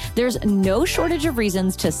TikTok, there's no shortage of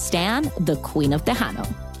reasons to stan the Queen of Tejano.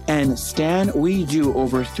 And Stan, we do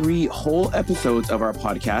over 3 whole episodes of our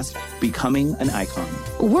podcast, Becoming an Icon.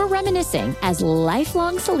 We're reminiscing as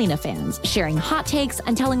lifelong Selena fans, sharing hot takes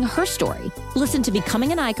and telling her story. Listen to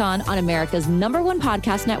Becoming an Icon on America's #1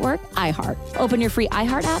 podcast network, iHeart. Open your free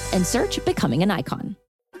iHeart app and search Becoming an Icon.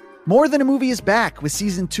 More Than a Movie is back with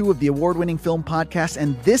season 2 of the award-winning film podcast,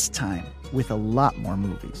 and this time with a lot more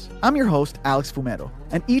movies. I'm your host, Alex Fumero,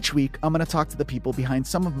 and each week I'm going to talk to the people behind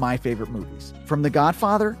some of my favorite movies. From The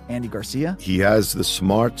Godfather, Andy Garcia. He has the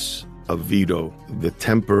smarts of Vito, the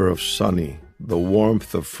temper of Sonny, the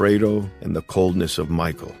warmth of Fredo, and the coldness of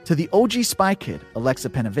Michael. To the OG Spy Kid, Alexa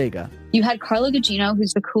Penavega. You had Carla Gugino,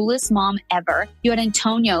 who's the coolest mom ever. You had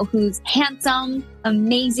Antonio, who's handsome,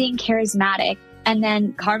 amazing, charismatic. And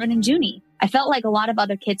then Carmen and Junie. I felt like a lot of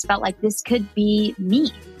other kids felt like this could be me.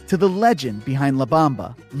 To the legend behind La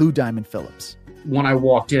Bamba, Lou Diamond Phillips. When I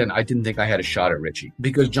walked in, I didn't think I had a shot at Richie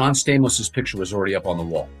because John Stamos' picture was already up on the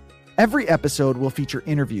wall. Every episode will feature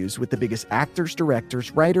interviews with the biggest actors,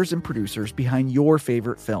 directors, writers, and producers behind your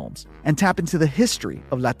favorite films and tap into the history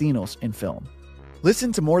of Latinos in film.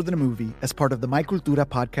 Listen to More Than a Movie as part of the My Cultura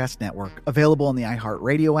podcast network, available on the iHeart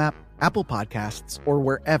Radio app, Apple Podcasts, or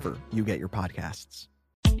wherever you get your podcasts.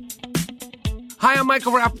 Hi, I'm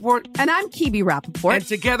Michael Rappaport. And I'm Kibi Rappaport. And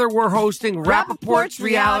together we're hosting Rappaport's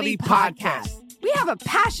Reality Podcast. We have a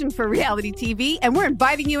passion for reality TV, and we're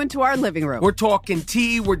inviting you into our living room. We're talking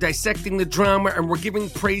tea, we're dissecting the drama, and we're giving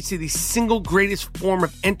praise to the single greatest form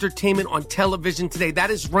of entertainment on television today. That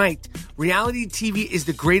is right. Reality TV is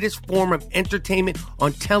the greatest form of entertainment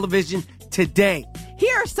on television today.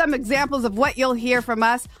 Here are some examples of what you'll hear from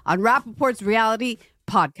us on Rappaport's Reality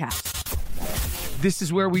Podcast. This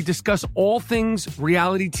is where we discuss all things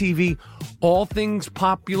reality TV, all things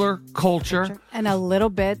popular culture. And a little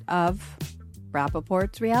bit of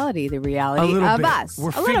Rappaport's reality, the reality of bit. us.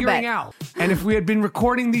 We're figuring out. And if we had been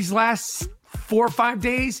recording these last 4 or 5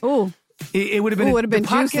 days, it would have been, the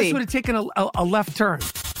podcast juicy. would have taken a left turn.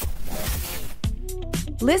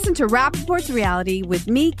 Listen to Rappaport's Reality with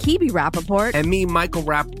me, Kibi Rappaport. And me, Michael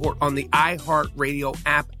Rappaport, on the iHeartRadio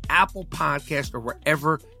app, Apple Podcast, or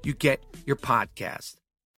wherever you get your podcast.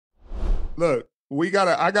 Look,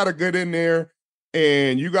 I gotta get in there,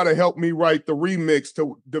 and you gotta help me write the remix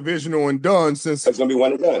to Divisional and Done, since it's gonna be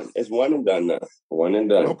one and done. It's one and done now. One and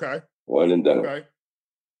done. Okay. One and done.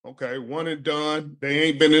 Okay, one and done. They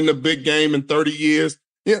ain't been in the big game in 30 years.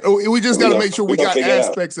 Yeah, we just got to make sure we got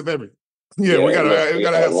aspects of everything. Yeah, we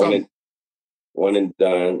gotta have something. One and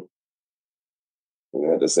done. We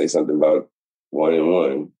have to say something about 1 and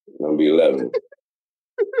 1. Gonna be 11.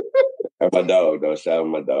 That's my dog, though. Shout out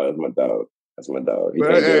my dog. That's my dog. That's my dog. He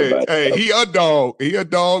can't do it by he a dog. He a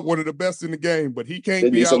dog, one of the best in the game, but he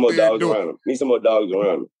can't be out there doing it. Need some more dogs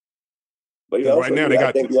around him. But right now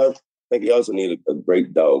I think he also need a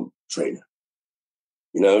great dog trainer.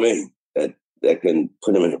 You know what I mean? That can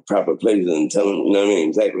put him in the proper place and tell him, you know what I mean,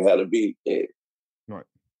 exactly how to be. Yeah. Right.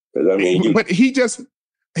 I mean, but he just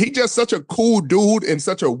such a cool dude and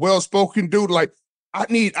such a well-spoken dude. Like, I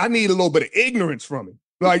need a little bit of ignorance from him.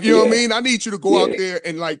 Like, you know what I mean? I need you to go out there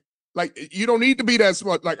and like you don't need to be that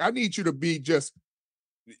smart. Like, I need you to be just,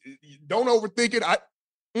 don't overthink it.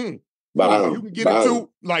 You can get it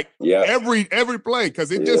too, like every play,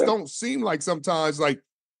 because it just don't seem like sometimes, like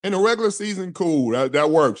in a regular season, cool,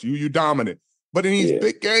 that works. You dominant. But in these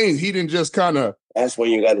big games, he didn't just kind of. That's when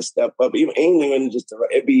you got to step up. Even just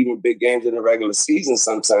it be even big games in the regular season.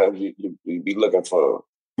 Sometimes you be looking for them.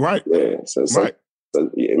 Right. Yeah. So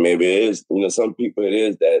maybe it is. You know, some people it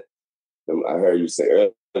is that. I heard you say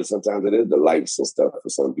earlier. Sometimes it is the lights and stuff for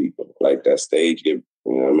some people. Like that stage, you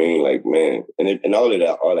know what I mean? Like, man, and all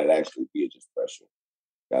that actually be just pressure.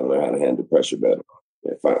 Got to learn how to handle pressure better.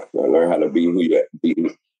 Yeah, fine. Learn how to be who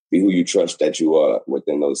you trust that you are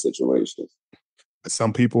within those situations.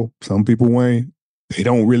 Some people, Wayne, they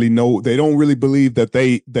don't really know. They don't really believe that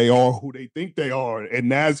they are who they think they are,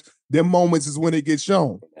 and them moments is when it gets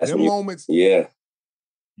shown. Moments, you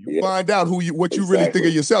find out what you really think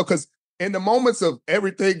of yourself. Because in the moments of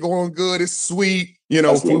everything going good, it's sweet. You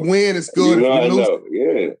know, if we win, it's good. You know, if we lose,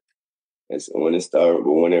 yeah. It's when it starts,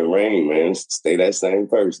 but when it rains, man, stay that same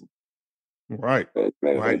person. Right. Man,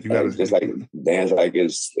 right. You gotta just like dance like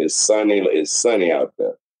it's sunny. It's sunny out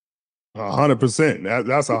there. 100%.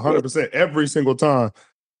 That's 100% every single time.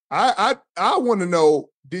 I want to know,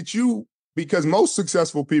 did you, because most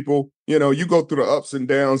successful people, you know, you go through the ups and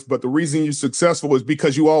downs, but the reason you're successful is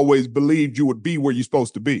because you always believed you would be where you're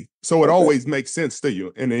supposed to be. So it always makes sense to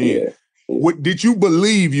you in the end. Did you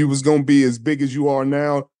believe you was going to be as big as you are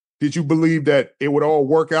now? Did you believe that it would all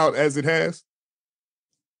work out as it has?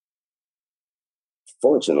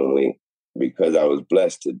 Fortunately, because I was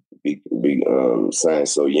blessed to be signed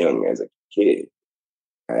so young as a kid,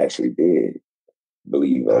 I actually did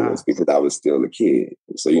believe this because I was still a kid.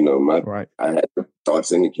 So, you know, I had the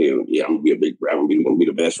thoughts in the kid, I'm gonna be a big rapper, I'm gonna be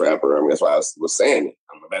the best rapper. I mean, that's why I was saying it.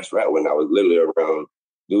 I'm the best rapper when I was literally around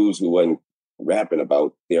dudes who wasn't rapping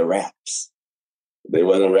about their raps. They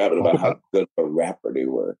wasn't rapping about how good a rapper they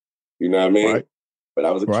were. You know what I mean? Right. But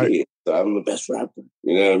I was a kid, so I'm the best rapper.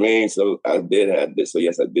 You know what I mean? So I did have this. So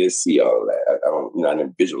yes, I did see all that. I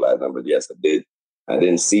didn't visualize them, but yes, I did. I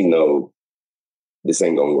didn't see this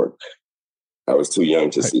ain't gonna work. I was too young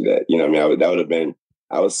to see that. You know what I mean? That would have been.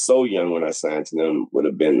 I was so young when I signed to them. Would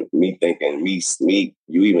have been me thinking, me,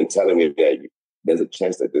 you even telling me that there's a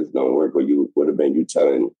chance that this don't work, or you would have been you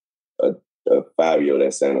telling a 5-year-old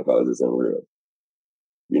that Santa Claus isn't real.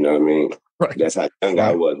 You know what I mean? Right. That's how young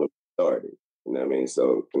I was when I started. You know what I mean?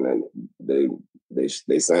 So and then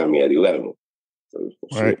they signed me at 11. So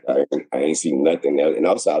I ain't seen nothing else. And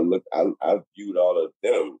also I viewed all of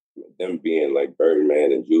them being like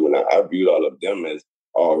Birdman and Juvenile. I viewed all of them as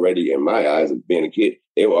already in my eyes as being a kid.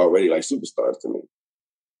 They were already like superstars to me.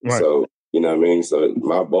 Right. So, you know what I mean? So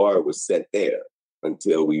my bar was set there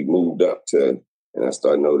until we moved up to, and I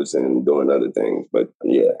started noticing and doing other things. But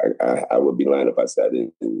yeah, I would be lying if I said I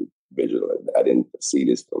didn't visualize. I didn't see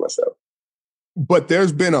this for myself. But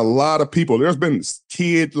there's been a lot of people. There's been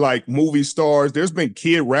kid like movie stars. There's been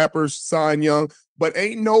kid rappers signed young, but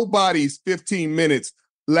ain't nobody's 15 minutes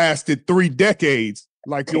lasted 3 decades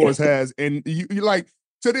like yours has. And you like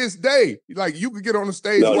to this day, like you could get on the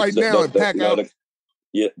stage now and pack out.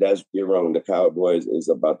 You're wrong. The Cowboys is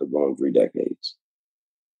about to go on 3 decades.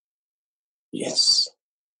 Yes.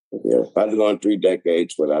 They're about to go on 3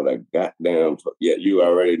 decades without a goddamn. Yeah, you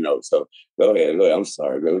already know. So go ahead. I'm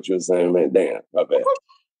sorry. What you were saying, man? Damn, my bad.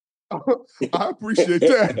 I appreciate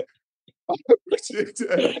that.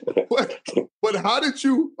 But how did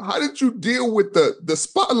you deal with the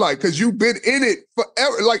spotlight? Because you've been in it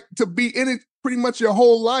forever, like to be in it pretty much your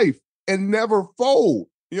whole life and never fold.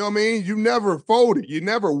 You know what I mean? You never folded. You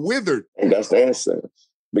never withered. And that's the answer.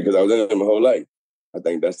 Because I was in it my whole life. I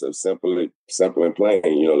think that's a simple and plain.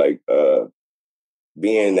 You know, like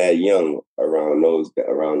being that young around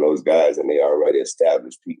those guys, and they already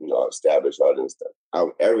established people, you know, established all this stuff.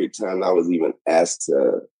 Every time I was even asked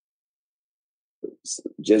to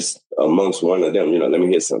just amongst one of them, you know, let me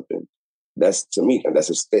hear something. That's to me,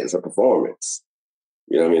 that's a performance.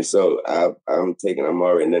 You know what I mean? So I'm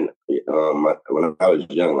already, and then when I was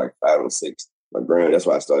young, like 5 and 6, that's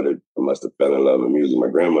why I must have fell in love with music. My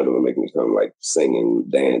grandmother would make me come like sing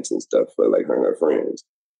and dance and stuff for like her and her friends.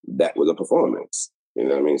 That was a performance. You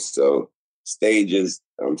know what I mean? So stages,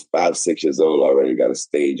 I'm 5, 6 years old, already got a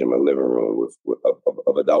stage in my living room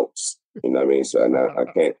of adults. You know what I mean? So now I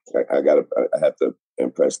have to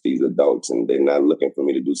impress these adults, and they're not looking for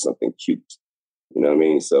me to do something cute. You know what I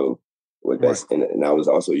mean? So with that, and I was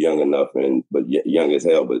also young enough, but young as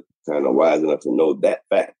hell, but kind of wise enough to know that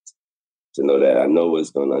fact. To know that I know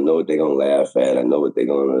what they're gonna laugh at, I know what they're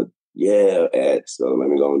gonna at. So let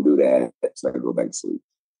me go and do that. So I go back to sleep.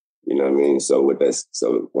 You know what I mean? So with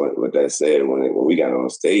that said, when we got on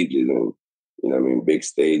stages and you know what I mean, big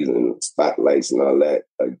stages and spotlights and all that,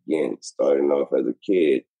 again, starting off as a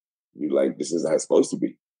kid, you like, this is how it's supposed to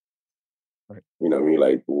be. Right. You know what I mean?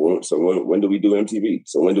 Like, when do we do MTV?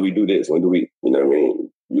 So when do we do this? When do we, you know what I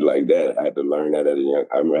mean? You like that. I had to learn that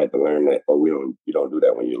I remember I had to learn that, you don't do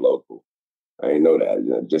that when you're local. I didn't know that. You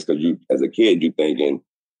know, just because you, as a kid, you thinking,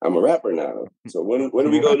 I'm a rapper now. So when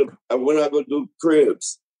do we go to, when I go do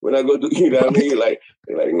cribs? When I go do, you know what I mean? Like,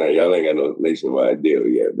 no, y'all ain't got no nationwide deal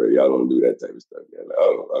yet, bro. Y'all don't do that type of stuff yet.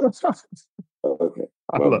 Like, okay.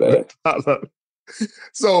 My bad. I love it.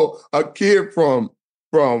 So a kid from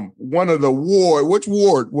one of the ward, which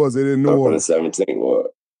ward was it in New Orleans? From the 17th ward.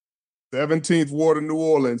 17th ward of New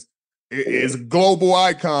Orleans. Is a global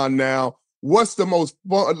icon now. What's the most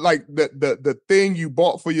fun, like the thing you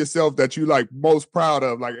bought for yourself that you like most proud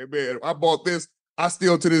of? Like, man, I bought this. I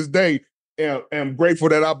still to this day am grateful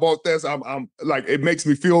that I bought this. I'm like, it makes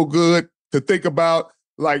me feel good to think about.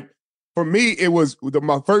 Like, for me, it was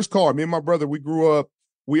my first car. Me and my brother, we grew up.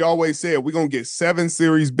 We always said we're gonna get 7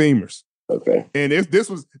 Series Beamers. Okay. And if this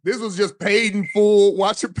was just paid in full,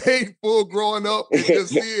 watching paid in full growing up and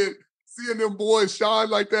just seeing them boys shine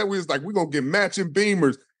like that, we was like, we're gonna get matching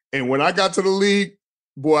Beamers. And when I got to the league,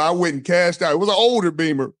 boy, I went and cashed out. It was an older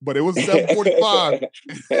Beamer, but it was a 745.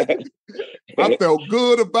 I felt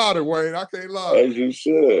good about it, Wayne. I can't lie. As you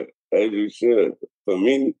should. For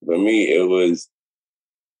me, it was,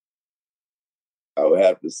 I would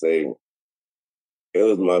have to say, it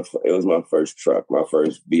was my first truck, my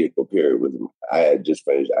first vehicle. Period. I had just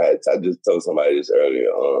finished. I just told somebody this earlier.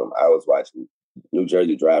 I was watching New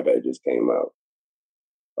Jersey Drive had just came out.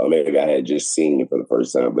 Or maybe I had just seen it for the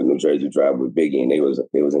first time, but New Jersey Drive with Biggie, and they was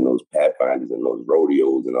in those Pathfinders and those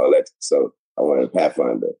rodeos and all that. So I wanted a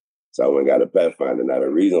Pathfinder. So I went and got a Pathfinder. Now the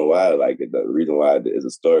reason why I like it, the reason why is a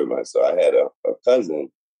story of mine. So I had a cousin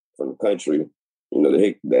from the country, you know,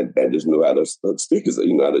 that just knew how to hook speakers up. I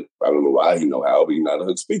don't know why he know how, but he know how to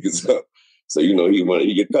hook speakers up. So, you know, your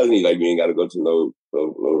cousin, he's like, you ain't got to go to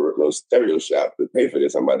no stereo shop to pay for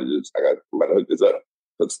this. I got somebody hook this up.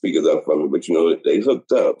 Hook speakers up for me, but you know they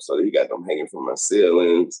hooked up, so he got them hanging from my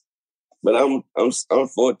ceilings. But I'm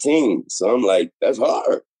 14, so I'm like, that's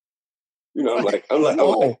hard. You know, I'm like,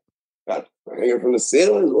 hanging from the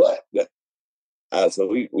ceilings. What? So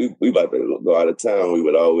we about to go out of town. We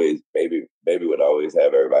would always, baby would always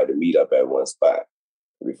have everybody to meet up at one spot.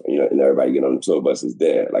 You know, and everybody get on the tour buses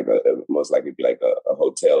there, like most likely it'd be like a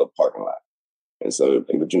hotel parking lot. And so,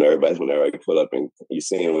 but you know, everybody pull up and you're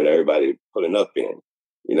seeing what everybody pulling up in.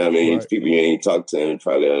 You know what I mean? Right. People you ain't talked to in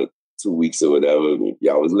probably 2 weeks or whatever,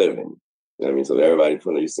 y'all was living. You know what I mean? So everybody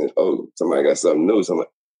pulling, you saying, oh, somebody got something new. So I'm like,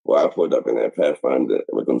 well, I pulled up in that Pathfinder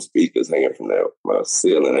with them speakers hanging from my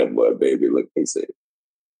ceiling. That boy, baby, look, he said,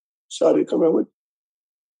 Shawty, come on,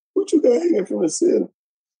 what you got hanging from the ceiling?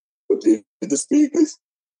 What the speakers?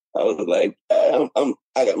 I was like,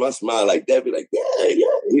 I got my smile like that, be like, yeah.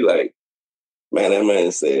 He like, man, that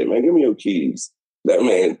man said, man, give me your keys. That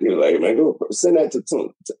man, he was like, man, go send that to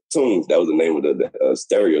Tunes. That was the name of the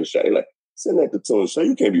stereo shot. He like, send that to Tunes. So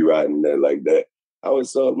you can't be riding that like that. I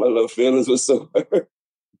was my little feelings were so hurt.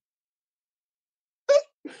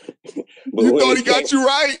 You thought he got you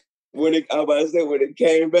right? When it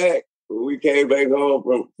came back, when we came back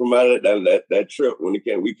home from out of that trip,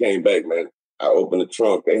 we came back, man. I opened the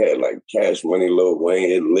trunk. They had like Cash Money, Lil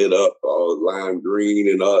Wayne. It lit up all lime green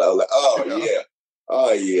and all. I was like,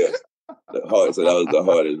 oh yeah. So that was the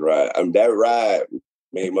hardest ride. That ride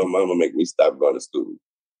made my mama make me stop going to school.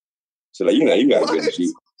 She's like, you gotta go to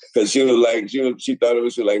school. Because she was like, she thought it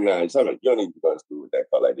was, she was like, nah, you don't need to go to school with that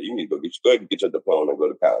car like that. You need to go ahead and get your diploma and go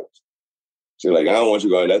to college. She was like, I don't want you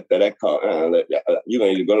going that car. You're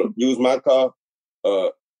going to go use my car.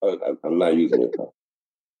 I'm not using your car.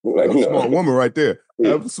 Like, smart woman right there.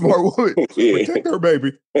 Yeah. Smart woman. Yeah. Protect her,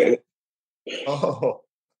 baby. Oh.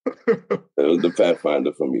 It was the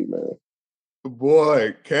Pathfinder for me, man.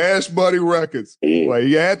 Boy, Cash Buddy Records. Yeah. Boy,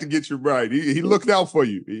 he had to get you right. He looked out for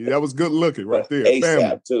you. That was good looking right there. ASAP,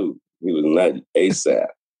 Family. too. He was not ASAP.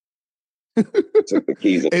 Took the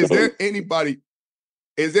keys. Is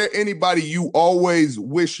there anybody you always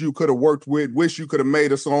wish you could have worked with, wish you could have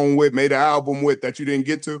made a song with, made an album with that you didn't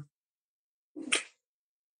get to?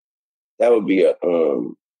 That would be a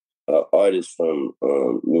artist from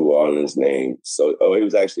New Orleans named he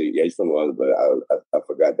was actually he's from New Orleans, but I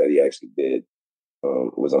forgot that he actually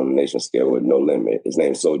was on the nation scale with No Limit. His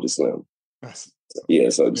name's Soulja Slim.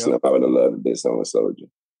 Soulja Slim. I would have loved this song with Soulja.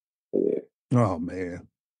 Yeah. Oh man,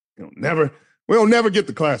 we don't never get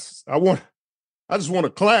the classics. I just want a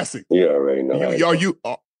classic. You already know.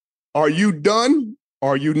 Are you done?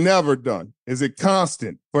 Or are you never done? Is it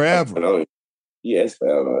constant forever? Yes,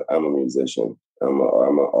 I'm a musician. I'm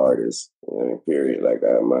an artist. Period. Like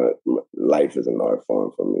my life is an art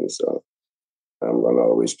form for me, so I'm gonna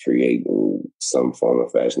always create in some form or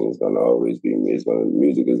fashion. It's gonna always be me.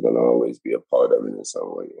 Music is gonna always be a part of it in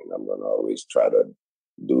some way, and I'm gonna always try to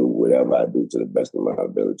do whatever I do to the best of my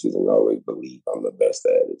abilities, and always believe I'm the best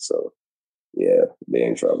at it. So, yeah, they're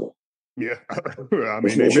in trouble. Yeah, I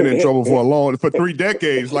mean they've been in trouble for 3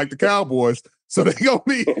 decades, like the Cowboys. So they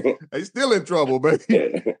still in trouble,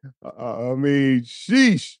 baby. I mean,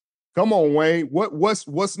 sheesh. Come on, Wayne.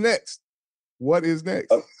 What's next? What is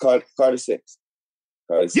next? Carter 6.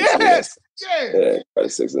 Yes. Yeah, Carter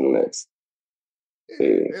 6 is the next.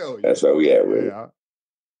 Yeah, that's where we at, really. Yeah,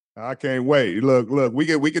 I can't wait. Look,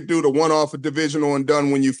 we could do the one-off of divisional and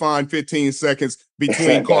done when you find 15 seconds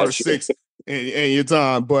between Carter 6 and your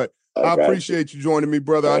time. But I appreciate you joining me,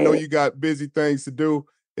 brother. I know you got busy things to do.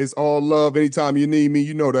 It's all love. Anytime you need me,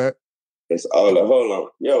 you know that. It's all love. Hold on.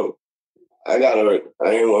 Yo,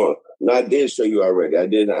 I did show you already. I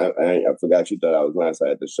forgot you thought I was lying, so I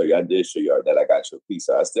had to show you. I did show you that I got your piece.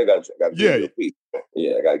 So I still got to give you a piece.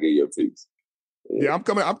 Yeah, I got to give you a piece. Yeah, I'm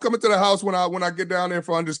coming to the house when I get down there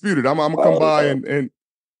for Undisputed. I'm gonna come by and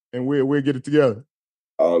we'll get it together.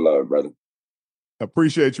 All love, brother.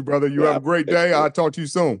 Appreciate you, brother. You have a great day. I'll talk to you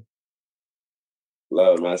soon.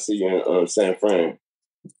 Love, man. I see you in San Fran.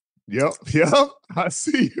 Yep. I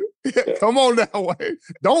see you. Yeah. Come on that way.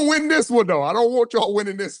 Don't win this one though. I don't want y'all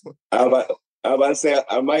winning this one. I'm about to say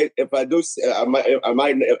I might. If I do, I might. If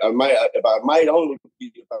I'm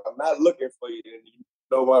not looking for you, then you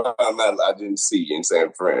know why I'm not. I didn't see you in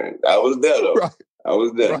San Fran. I was there though. Right. I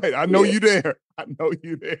was there. Right. I know you there.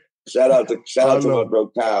 Shout out to my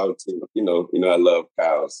bro Kyle too. You know I love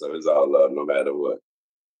Kyle, so it's all love no matter what.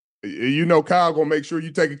 You know Kyle gonna make sure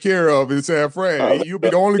you taken care of in San Fran. You'll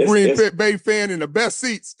be the only Green Bay fan in the best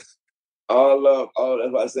seats. All love.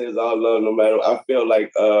 That's why I say it's all love no matter what. I feel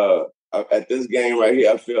like at this game right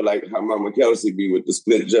here, I feel like how Mama Kelsey be with the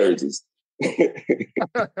split jerseys.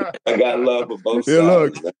 I got love for both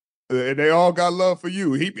sides. Look, and they all got love for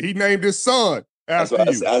you. He named his son after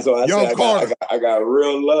you. That's why I got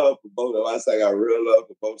real love for both of us. I got real love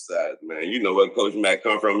for both sides, man. You know where Coach Mac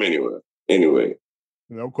come from anyway.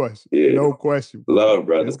 No question. Yeah. No question. Love,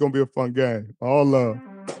 brother. It's going to be a fun game. All love.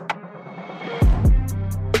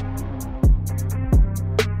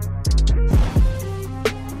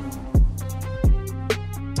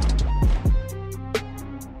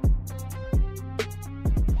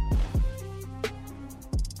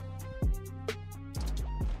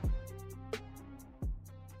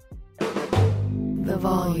 The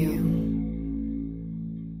volume.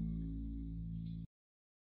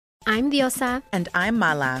 I'm Diosa. And I'm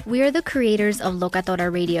Mala. We are the creators of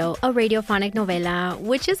Locatora Radio, a radiophonic novela,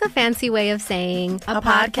 which is a fancy way of saying a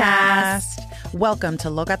podcast. Welcome to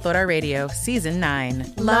Locatora Radio, Season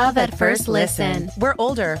 9. Love at first listen. We're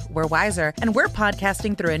older, we're wiser, and we're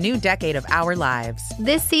podcasting through a new decade of our lives.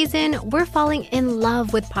 This season, we're falling in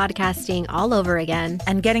love with podcasting all over again.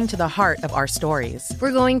 And getting to the heart of our stories.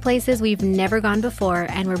 We're going places we've never gone before,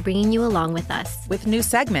 and we're bringing you along with us. With new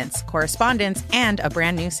segments, correspondence, and a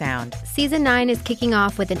brand new sound. Season 9 is kicking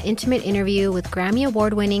off with an intimate interview with Grammy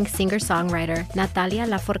Award-winning singer-songwriter Natalia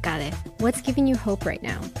Lafourcade. What's giving you hope right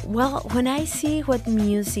now? Well, when I see what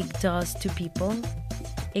music does to people,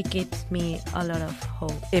 it gives me a lot of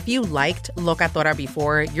hope. If you liked Locatora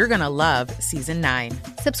before, you're going to love Season 9.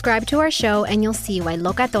 Subscribe to our show and you'll see why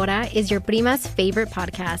Locatora is your prima's favorite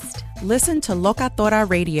podcast. Listen to Locatora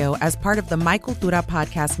Radio as part of the My Cultura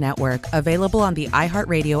Podcast Network, available on the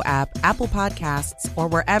iHeartRadio app, Apple Podcasts, or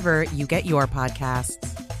wherever you get your podcasts.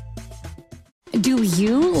 Do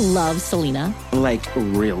you love Selena? Like,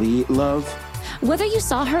 really love? Whether you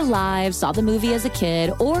saw her live, saw the movie as a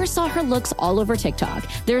kid, or saw her looks all over TikTok,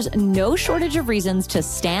 there's no shortage of reasons to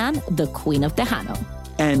stan the Queen of Tejano.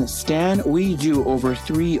 And Stan, we do over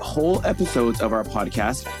 3 whole episodes of our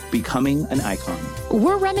podcast, Becoming an Icon.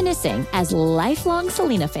 We're reminiscing as lifelong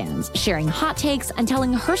Selena fans, sharing hot takes and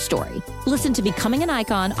telling her story. Listen to Becoming an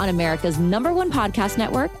Icon on America's #1 podcast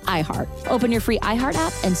network, iHeart. Open your free iHeart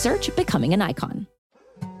app and search Becoming an Icon.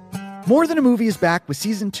 More Than a Movie is back with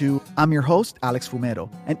Season 2. I'm your host, Alex Fumero.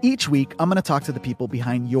 And each week, I'm going to talk to the people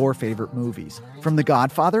behind your favorite movies. From The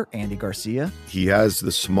Godfather, Andy Garcia. He has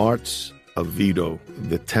the smarts of Vito,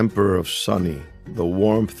 the temper of Sonny, the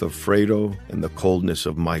warmth of Fredo, and the coldness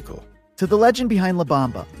of Michael. To the legend behind La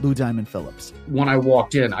Bamba, Lou Diamond Phillips. When I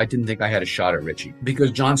walked in, I didn't think I had a shot at Richie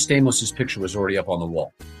because John Stamos' picture was already up on the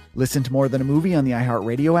wall. Listen to More Than a Movie on the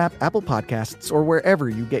iHeartRadio app, Apple Podcasts, or wherever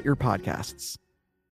you get your podcasts.